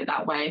women, put it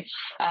that way,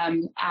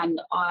 and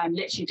I'm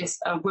literally just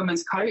a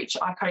women's coach.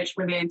 I coach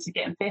women to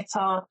getting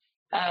fitter,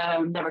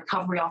 their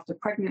recovery after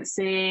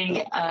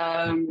pregnancy,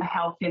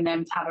 helping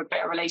them to have a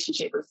better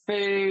relationship with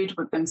food,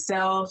 with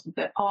themselves, with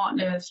their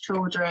partners,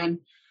 children.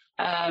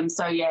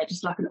 So yeah,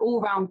 just like an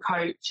all-round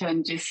coach,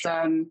 and just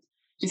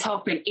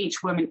helping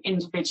each woman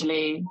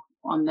individually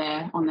on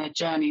their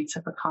journey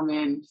to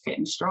becoming fit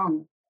and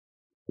strong.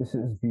 This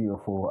is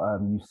beautiful.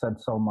 You've said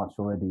so much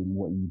already in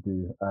what you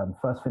do.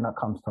 First thing that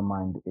comes to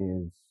mind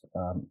is,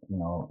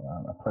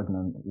 a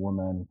pregnant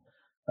woman,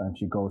 and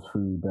she goes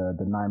through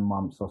the 9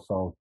 months or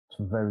so. It's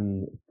a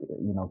very,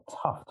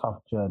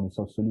 tough journey.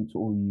 So salute to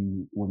all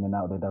you women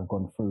out there that have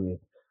gone through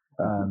it.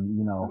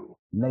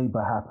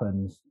 Labor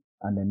happens,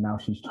 and then now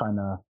she's trying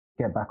to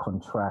get back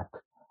on track.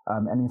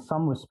 And in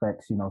some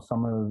respects,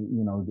 some of,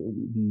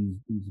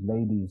 these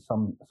ladies,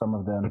 some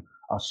of them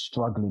are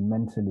struggling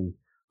mentally.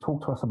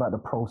 Talk to us about the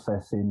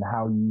process and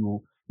how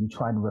you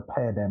try and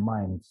repair their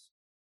minds.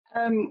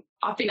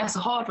 I think that's a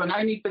hard one,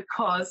 only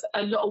because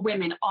a lot of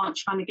women aren't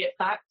trying to get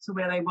back to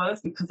where they was,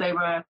 because they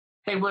were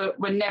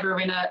never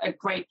in a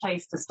great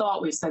place to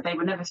start with. So they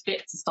were never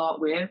fit to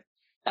start with.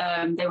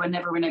 They were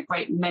never in a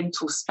great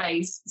mental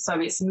space. So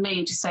it's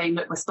me just saying,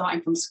 look, we're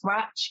starting from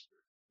scratch.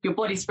 Your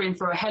body's been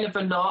through a hell of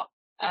a lot.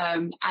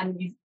 And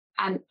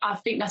I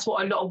think that's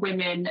what a lot of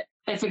women,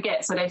 they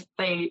forget. So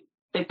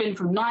they've been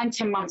through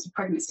 9-10 months of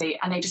pregnancy,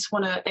 and they just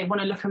want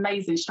to look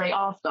amazing straight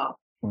after.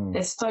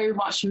 There's so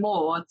much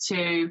more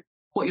to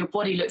what your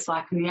body looks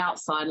like on the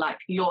outside. Like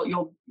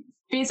you're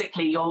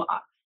physically, your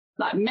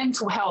like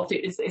mental health.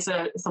 It's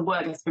a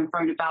word that's been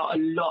thrown about a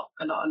lot,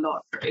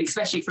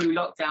 especially through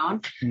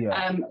lockdown.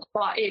 Yeah.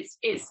 But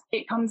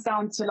it comes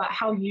down to like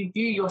how you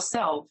view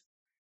yourself,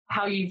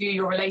 how you view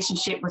your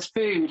relationship with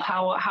food,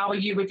 how are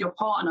you with your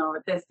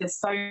partner. There's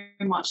so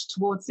much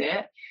towards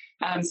it.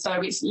 So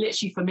it's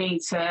literally for me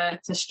to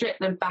strip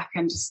them back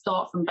and just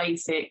start from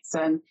basics,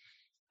 and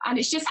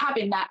it's just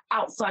having that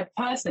outside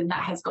person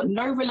that has got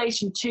no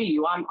relation to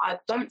you. I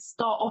don't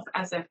start off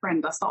as their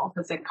friend. I start off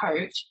as their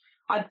coach.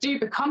 I do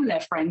become their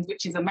friend,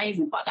 which is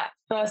amazing. But that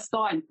first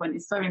starting point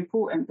is so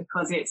important,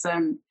 because it's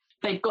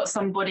they've got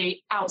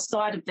somebody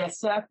outside of their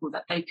circle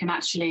that they can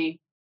actually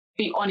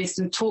be honest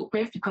and talk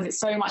with, because it's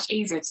so much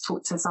easier to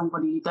talk to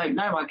somebody you don't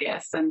know, I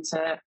guess, than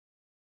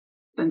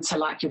to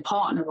like your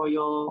partner or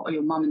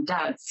your mum and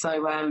dad.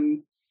 So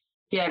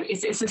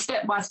it's a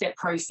step-by-step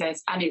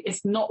process, and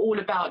it's not all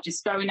about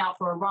just going out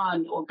for a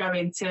run or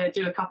going to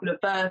do a couple of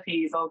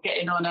burpees or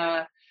getting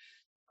on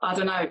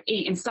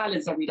eating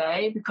salads every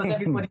day, because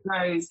everybody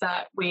knows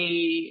that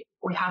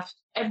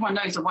everyone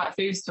knows the right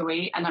foods to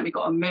eat and that we've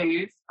got to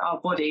move our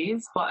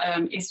bodies, but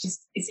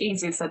it's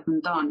easier said than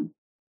done.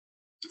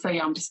 So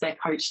yeah, I'm just their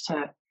coach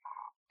to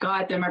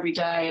guide them every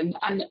day.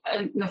 And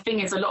the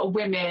thing is, a lot of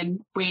women,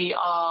 we're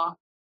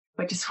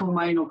just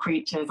hormonal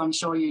creatures. I'm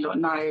sure you lot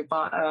know,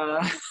 but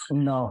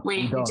no,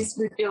 we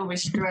deal with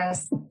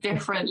stress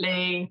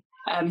differently,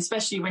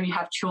 especially when you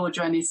have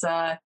children. It's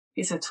a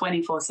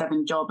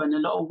 24/7 job, and a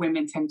lot of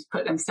women tend to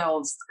put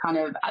themselves kind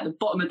of at the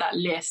bottom of that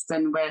list,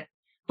 and we're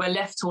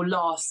left till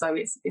last. So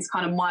it's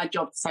kind of my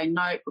job to say,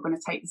 no, we're going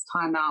to take this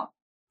time out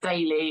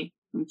daily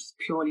and just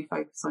purely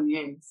focus on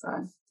you.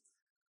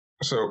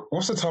 So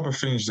what's the type of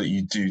things that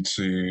you do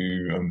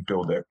to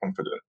build their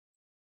confidence?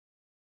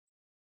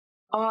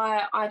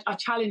 I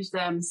challenge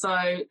them. So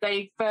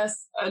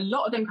a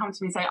lot of them come to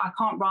me and say, I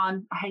can't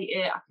run, I hate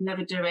it, I can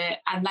never do it.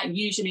 And that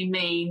usually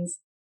means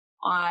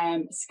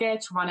I'm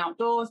scared to run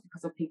outdoors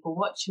because of people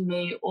watching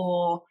me,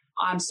 or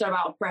I'm so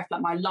out of breath,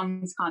 like my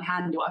lungs can't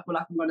handle it. I feel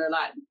like I'm going to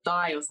like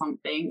die or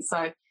something.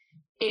 So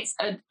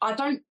I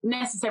don't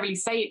necessarily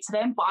say it to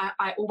them, but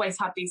I always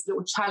have these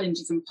little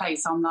challenges in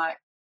place. I'm like,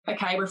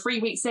 okay, we're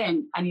 3 weeks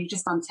in and you've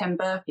just done 10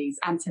 burpees.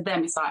 And to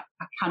them, it's like,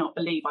 I cannot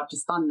believe I've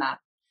just done that.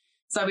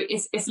 So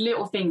it's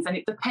little things, and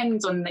it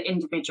depends on the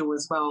individual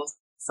as well.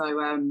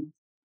 So,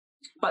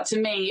 but to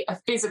me, a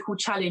physical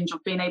challenge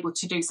of being able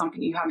to do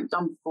something you haven't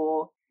done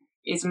before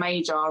is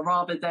major,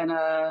 rather than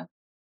the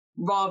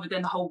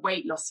whole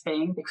weight loss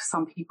thing, because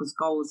some people's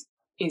goals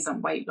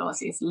isn't weight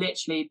loss. It's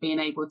literally being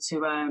able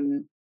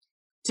to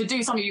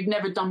do something you've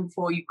never done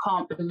before. You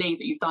can't believe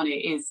that you've done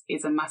it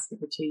is a massive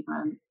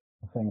achievement.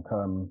 I think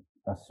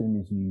as soon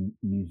as you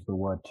use the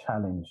word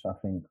challenge, I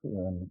think,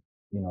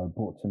 it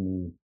brought to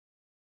me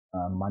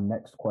my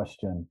next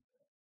question.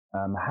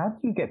 How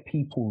do you get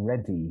people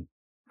ready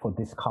for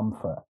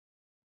discomfort?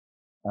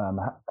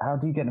 How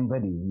do you get them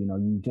ready?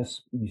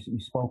 You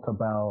spoke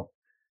about,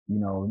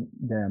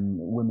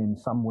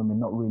 some women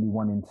not really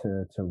wanting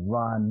to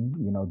run,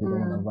 they don't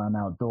want to run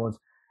outdoors.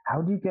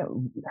 How do you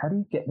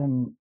get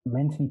them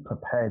mentally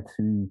prepared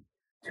to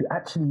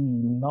actually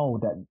know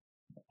that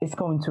it's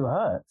going to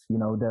hurt?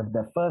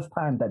 The first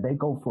time that they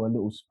go for a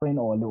little sprint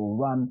or a little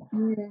run,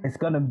 it's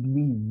going to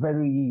be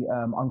very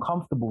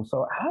uncomfortable.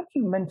 So how do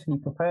you mentally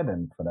prepare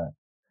them for that?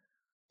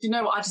 Do you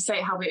know what? I just say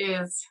it how it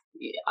is.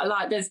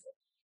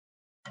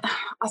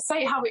 I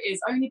say it how it is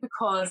only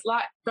because,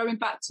 like, going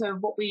back to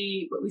what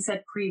we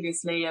said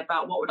previously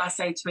about what would I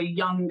say to a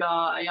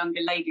younger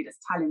lady that's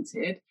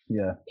talented,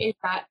 is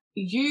that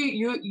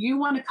you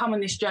want to come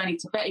on this journey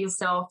to better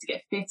yourself, to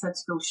get fitter,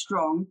 to feel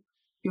strong.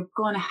 You're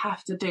going to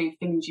have to do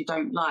things you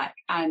don't like.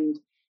 And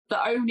the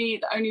only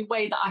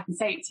way that I can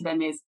say it to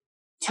them is,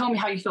 tell me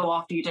how you feel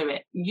after you do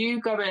it.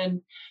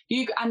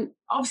 And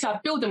obviously I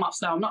build them up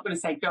slow. I'm not going to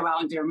say go out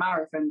and do a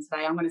marathon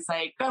today. I'm going to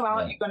say go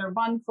out, you're going to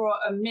run for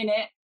a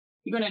minute,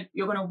 you're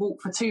going to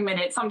walk for 2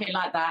 minutes, something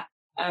like that.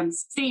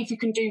 See if you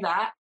can do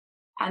that.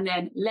 And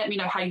then let me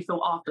know how you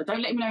feel after.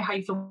 Don't let me know how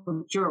you feel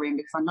during,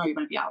 because I know you're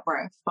going to be out of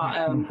breath. But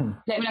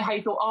let me know how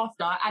you feel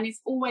after. And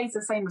it's always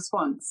the same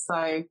response.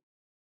 So,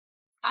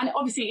 and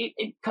obviously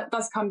it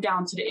does come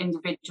down to the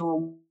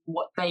individual,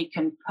 what they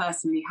can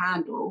personally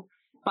handle.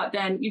 But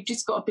then you've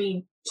just got to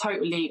be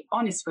totally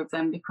honest with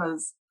them,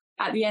 because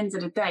at the end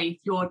of the day, if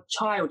your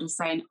child is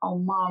saying, oh,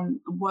 mum,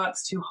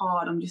 work's too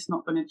hard, I'm just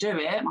not going to do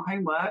it, my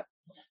homework,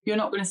 you're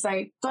not going to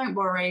say, don't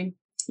worry,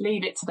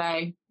 leave it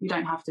today, you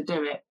don't have to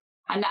do it.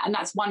 And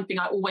that's one thing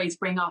I always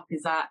bring up,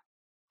 is that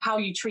how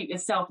you treat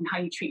yourself and how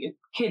you treat your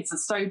kids are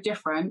so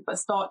different, but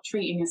start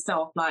treating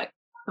yourself like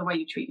the way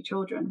you treat your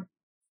children.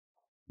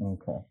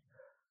 Okay.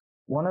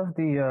 One of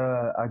the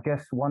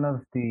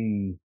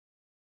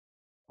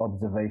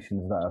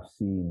observations that I've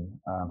seen,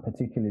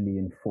 particularly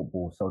in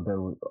football,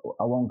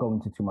 I won't go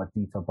into too much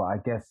detail, but I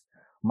guess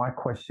my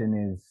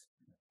question is,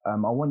 I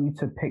want you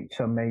to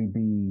picture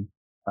maybe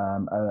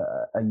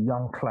a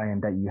young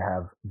client that you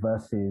have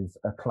versus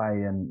a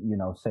client,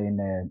 say in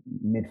their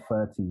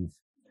mid-30s.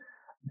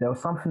 There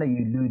was something that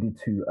you alluded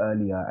to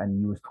earlier, and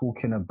you was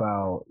talking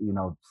about,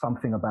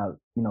 something about,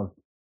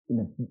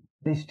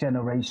 this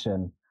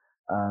generation.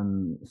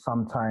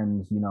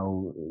 Sometimes,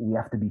 we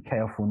have to be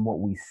careful in what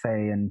we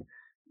say, and,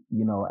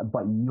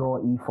 but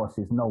your ethos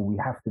is, no, we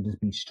have to just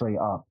be straight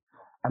up.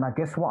 And I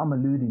guess what I'm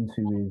alluding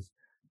to is,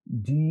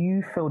 do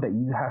you feel that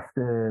you have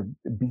to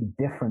be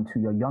different to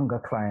your younger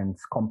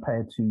clients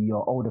compared to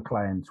your older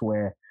clients,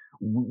 where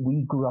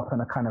we grew up in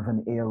a kind of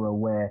an era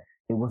where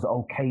it was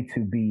okay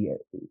to be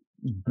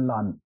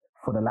blunt,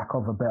 for the lack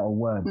of a better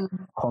word,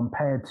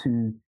 compared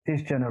to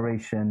this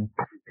generation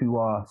who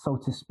are, so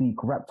to speak,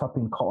 wrapped up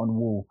in cotton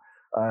wool?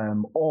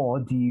 Or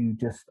do you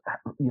just,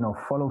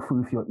 follow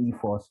through with your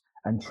ethos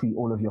and treat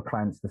all of your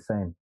clients the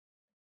same?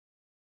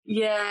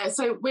 Yeah,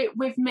 so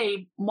with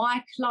me,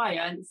 my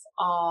clients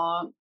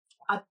are,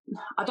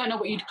 I don't know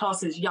what you'd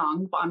class as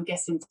young, but I'm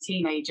guessing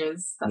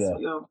teenagers. That's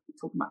what you're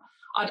talking about.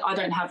 I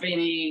don't have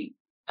any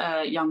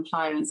young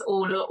clients.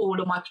 All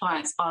of my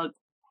clients are,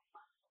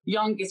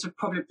 youngest would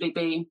probably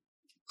be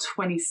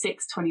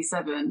 26,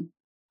 27,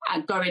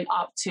 and going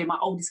up to my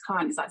oldest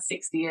client is like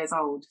 60 years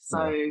old.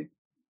 So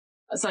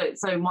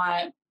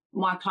my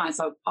clients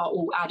are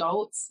all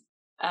adults.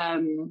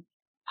 And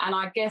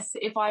I guess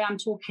if I am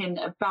talking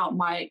about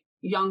my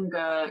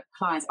younger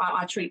clients,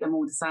 I treat them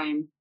all the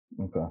same.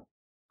 Okay.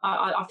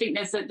 I think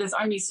there's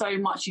only so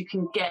much you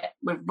can get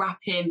with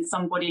wrapping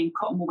somebody in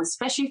cotton wool,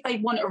 especially if they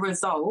want a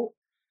result.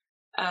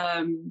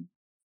 And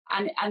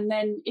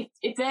then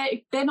if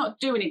they're not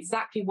doing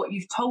exactly what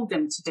you've told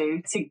them to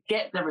do to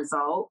get the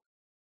result,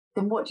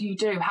 then what do you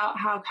do?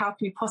 How can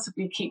you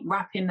possibly keep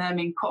wrapping them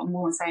in cotton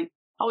wool and saying,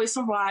 oh, it's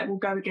all right, we'll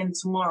go again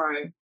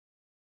tomorrow?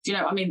 Do you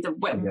know what I mean?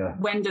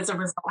 When does a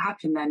result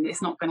happen then?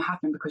 It's not going to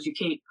happen, because you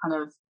keep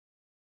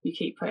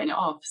putting it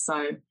off.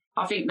 So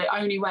I think the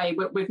only way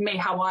with me,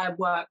 how I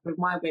work with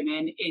my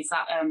women, is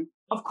that,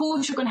 of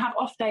course, you're going to have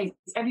off days.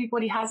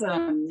 Everybody has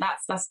them.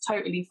 That's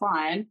totally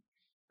fine.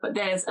 But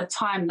there's a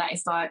time that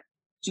it's like,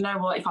 do you know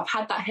what? If I've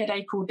had that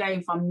headache all day,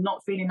 if I'm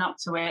not feeling up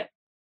to it,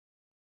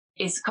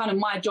 it's kind of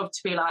my job to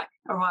be like,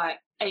 all right,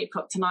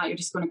 8:00 tonight, you're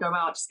just going to go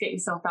out, just get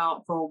yourself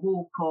out for a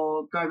walk,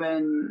 or go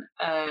and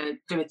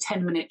do a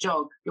 10-minute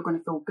jog. You're going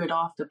to feel good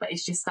after. But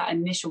it's just that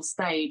initial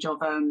stage of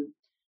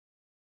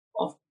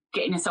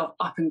getting yourself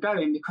up and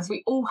going, because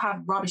we all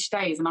have rubbish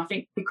days. And I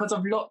think because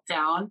of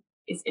lockdown,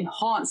 it's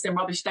enhanced in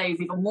rubbish days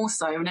even more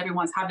so, and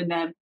everyone's having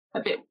them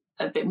a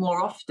bit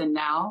more often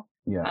now.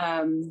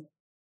 Yeah.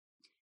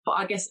 But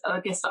I guess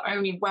the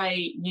only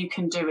way you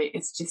can do it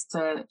is just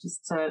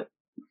to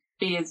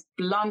be as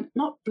blunt,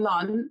 not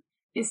blunt,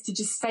 is to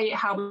just say it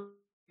how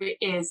it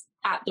is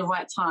at the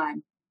right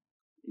time.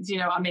 Do you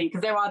know what I mean?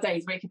 Because there are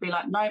days where it could be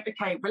like, no,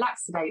 okay,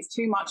 relax today. It's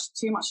too much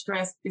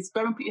stress. Just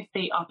go and put your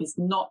feet up. It's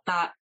not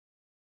that.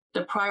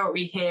 The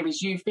priority here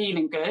is you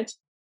feeling good.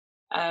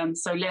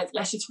 So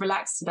let's just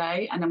relax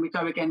today, and then we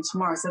go again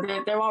tomorrow. So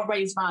there are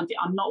ways around it.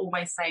 I'm not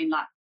always saying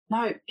like,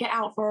 no, get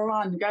out for a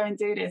run, go and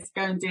do this,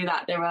 go and do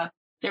that.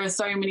 There are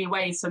so many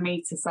ways for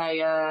me to say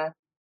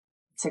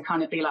to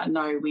kind of be like,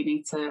 no, we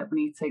need to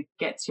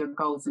get to your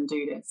goals and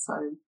do this.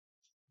 So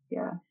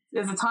yeah,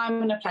 there's a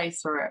time and a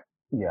place for it.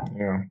 Yeah.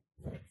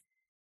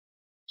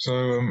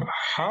 So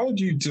how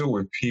do you deal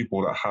with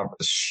people that have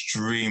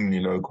extremely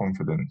low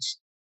confidence?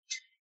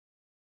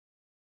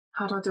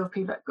 How do I deal with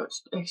people that got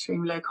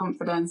extremely low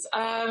confidence?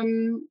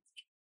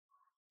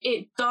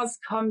 It does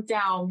come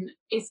down,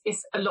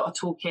 it's a lot of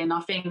talking.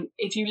 I think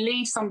if you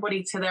leave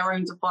somebody to their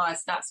own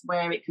device, that's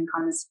where it can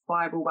kind of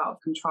spiral out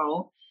of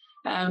control.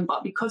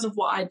 But because of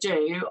what I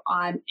do,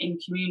 I'm in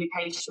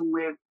communication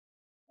with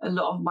a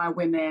lot of my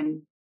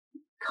women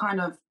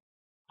kind of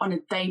on a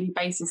daily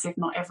basis, if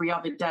not every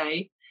other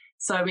day.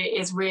 So it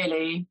is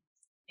really,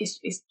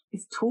 it's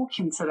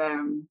talking to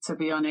them, to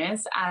be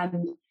honest,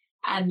 and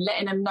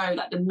letting them know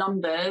that the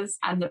numbers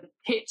and the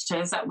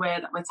pictures that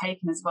we're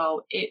taking as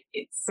well, it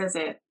says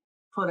it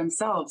for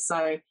themselves.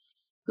 So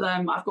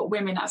I've got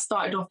women that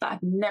started off that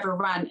had never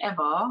ran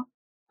ever.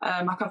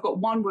 Like I've got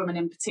one woman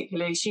in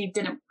particular,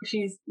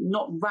 she's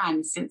not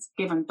ran since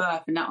giving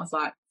birth, and that was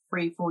like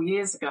 3-4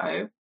 years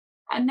ago.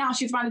 And now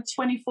she's run a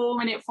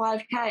 24-minute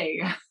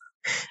 5K.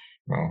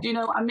 Wow. Do you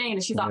know what I mean?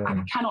 And she's like,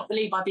 I cannot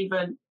believe I've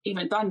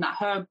even done that.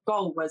 Her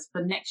goal was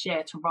for next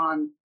year to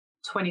run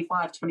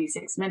 25,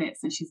 26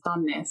 minutes, and she's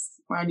done this.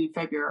 We're only in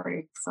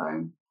February.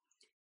 So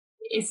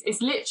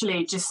it's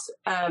literally just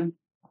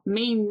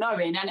me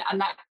knowing,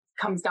 and that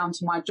comes down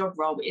to my job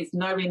role, is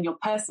knowing your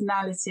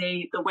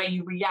personality, the way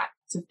you react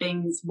to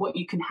things, what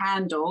you can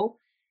handle,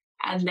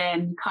 and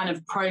then kind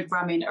of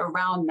programming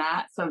around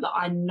that so that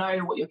I know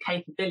what your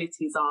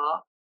capabilities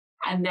are,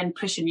 and then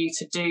pushing you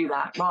to do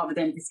that rather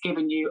than just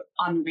giving you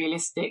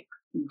unrealistic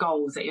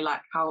goals that you're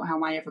like, how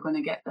am I ever going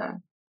to get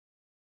there?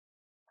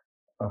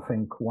 I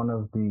think one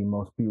of the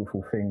most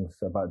beautiful things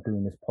about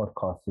doing this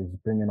podcast is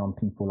bringing on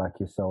people like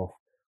yourself,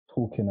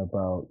 talking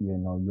about,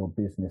 your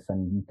business,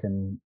 and you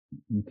can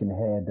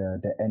hear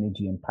the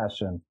energy and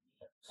passion.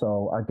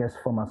 So I guess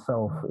for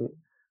myself,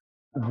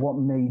 what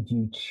made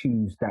you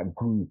choose that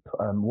group?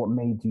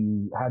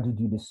 How did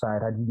you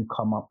decide? How did you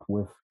come up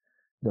with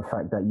the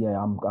fact that,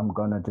 I'm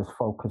going to just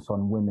focus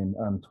on women?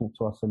 Talk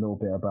to us a little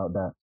bit about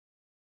that.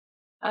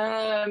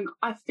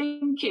 I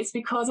think it's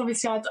because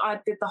obviously I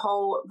did the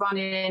whole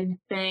running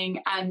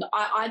thing, and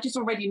I just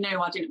already knew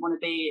I didn't want to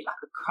be like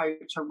a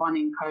coach, a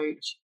running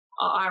coach.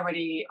 I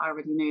already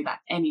knew that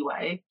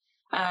anyway.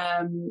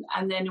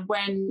 And then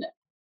when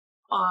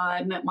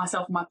I met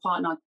myself and my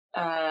partner,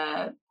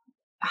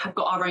 have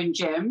got our own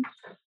gym,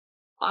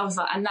 I was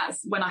like, and that's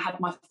when I had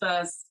my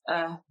first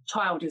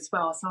child as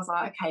well. So I was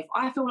like, okay, if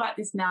I feel like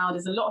this now,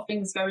 there's a lot of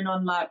things going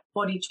on, like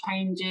body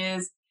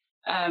changes,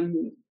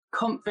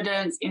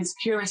 confidence,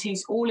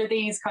 insecurities, all of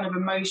these kind of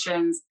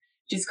emotions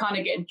just kind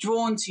of get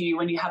drawn to you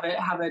when you have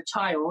a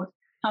child.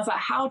 And I was like,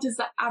 how does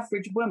the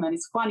average woman,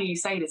 it's funny you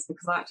say this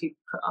because I actually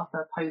put up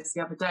a post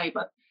the other day,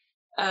 but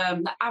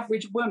the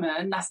average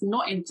woman that's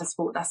not into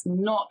sport, that's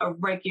not a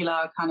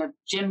regular kind of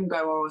gym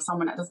goer or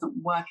someone that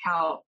doesn't work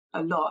out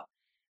a lot,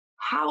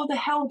 how the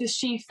hell does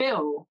she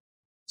feel?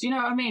 Do you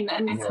know what I mean?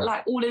 And it's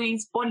like all of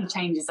these body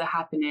changes are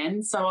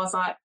happening. So I was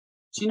like,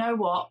 do you know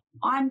what?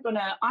 I'm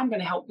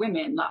gonna help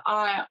women. Like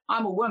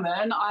I'm a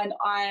woman.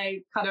 I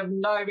kind of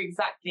know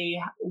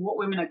exactly what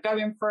women are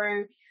going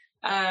through.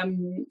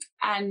 And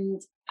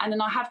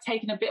then I have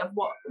taken a bit of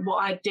what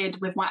I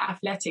did with my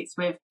athletics,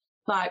 with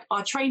like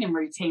our training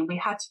routine. We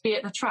had to be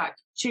at the track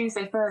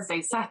Tuesday,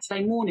 Thursday,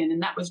 Saturday morning,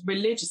 and that was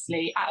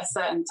religiously at a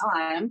certain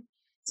time.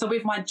 So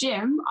with my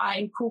gym,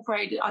 I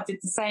did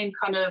the same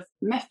kind of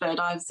method.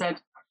 I've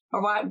said,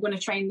 all right, we're going to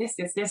train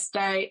this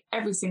day,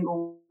 every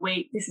single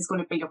week. This is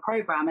going to be your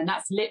program. And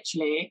that's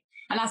literally,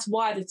 and that's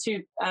why the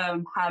two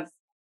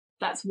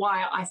that's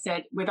why I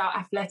said without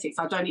athletics,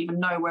 I don't even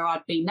know where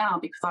I'd be now,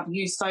 because I've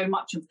used so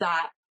much of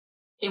that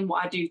in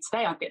what I do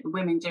today. I get the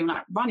women doing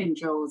like running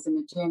drills in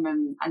the gym,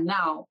 and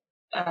now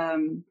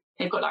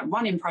they've got like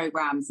running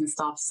programs and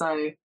stuff.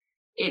 So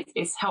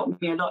it's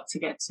helped me a lot to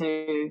get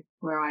to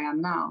where I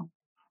am now.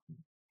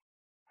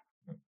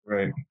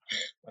 Right.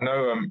 I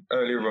know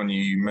earlier on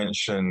you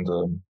mentioned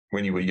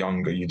when you were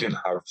younger, you didn't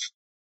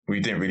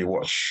really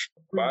watch.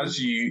 But as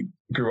you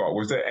grew up,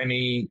 was there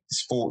any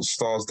sports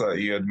stars that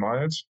you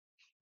admired?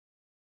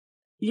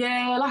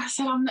 Yeah, like I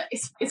said,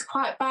 it's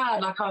quite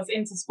bad. Like I was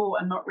into sport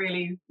and not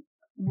really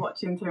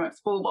watching too much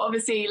sport. But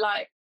obviously,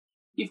 like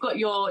you've got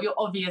your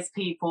obvious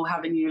people,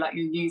 haven't you? Like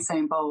your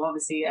Usain Bolt,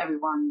 obviously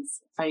everyone's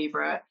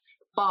favourite.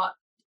 but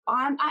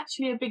I'm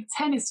actually a big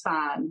tennis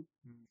fan.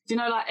 Do you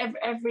know, like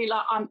every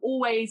like I'm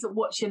always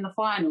watching the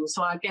finals.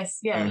 So I guess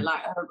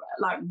like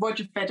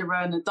Roger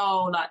Federer and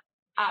Nadal, like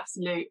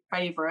absolute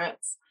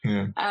favourites.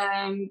 Yeah.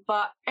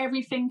 But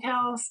everything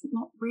else,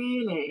 not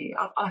really.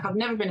 I've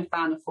never been a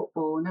fan of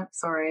football. Never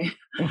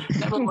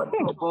watched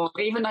football.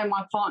 Even though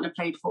my partner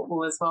played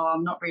football as well,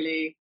 I'm not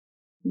really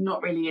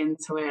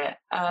into it.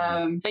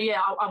 But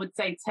yeah, I would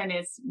say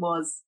tennis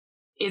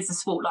is a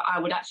sport that I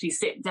would actually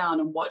sit down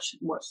and watch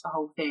the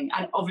whole thing,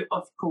 and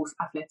of course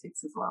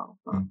athletics as well.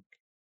 But.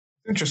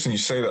 Interesting you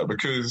say that,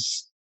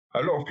 because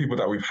a lot of people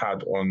that we've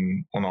had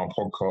on our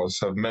podcast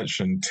have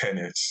mentioned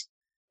tennis.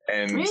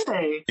 And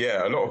really?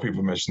 Yeah, a lot of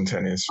people mention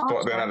tennis. Okay.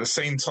 But then at the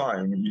same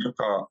time, you look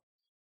at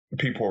the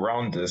people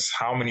around us,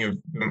 how many of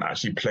them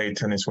actually played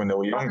tennis when they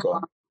were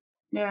younger?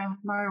 Yeah,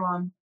 no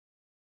one.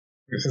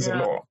 This is a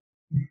lot.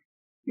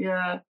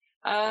 Yeah.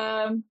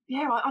 I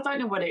don't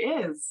know what it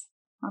is.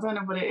 I've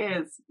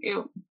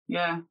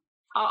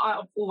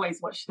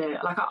always watched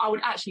it. Like I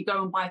would actually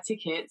go and buy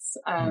tickets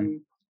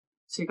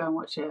to go and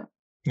watch it.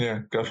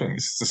 Yeah, I think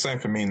it's the same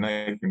for me and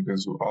Nathan,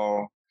 because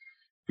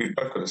we've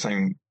both got the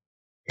same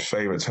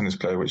favourite tennis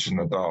player, which is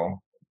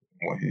Nadal,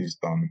 what he's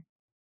done.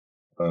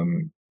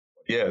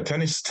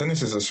 Tennis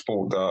is a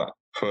sport that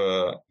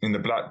in the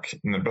black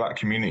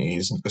community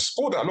is a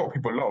sport that a lot of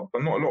people love,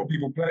 but not a lot of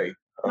people play.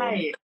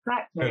 Right,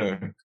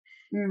 exactly.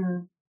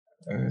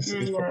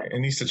 It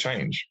needs to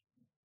change.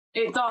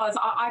 It does.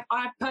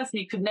 I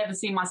personally could never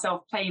see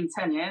myself playing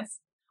tennis.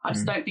 I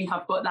just don't think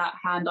I've got that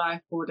hand-eye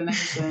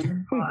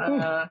coordination.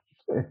 But,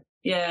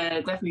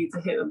 definitely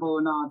to hit the ball,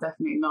 no,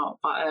 definitely not.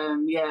 But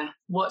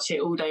watch it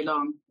all day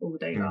long.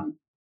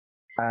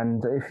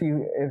 And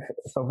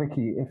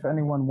Vicky, if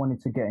anyone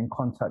wanted to get in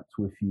contact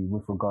with you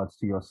with regards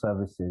to your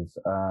services,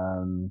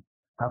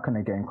 how can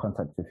they get in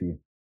contact with you?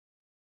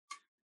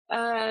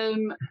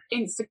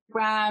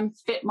 Instagram,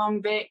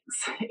 FitMumVix,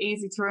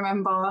 easy to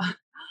remember.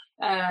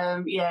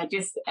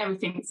 Just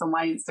everything's on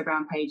my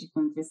Instagram page. You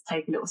can just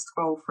take a little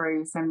scroll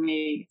through, send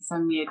me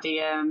a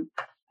DM.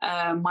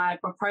 My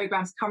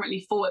program's currently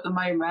full at the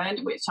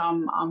moment, which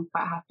I'm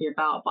quite happy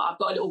about, but I've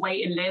got a little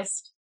waiting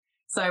list.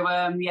 So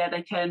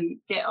they can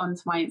get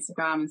onto my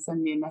Instagram and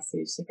send me a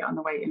message to get on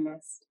the waiting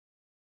list.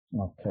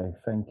 Okay,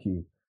 thank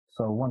you.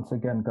 So once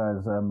again,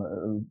 guys, a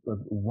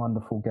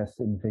wonderful guest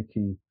in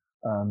Vicky,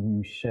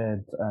 who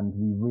shared, and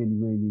we really,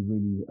 really,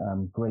 really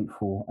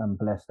grateful and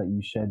blessed that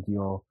you shared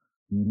your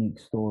unique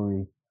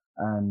story,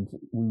 and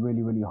we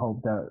really, really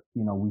hope that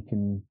we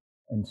can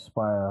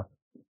inspire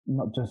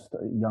not just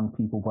young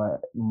people but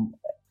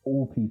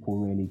all people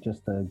really,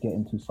 just to get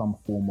into some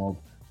form of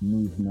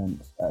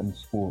movement and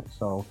sport.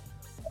 So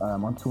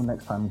until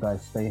next time,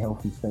 guys, stay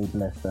healthy, stay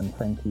blessed, and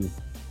thank you.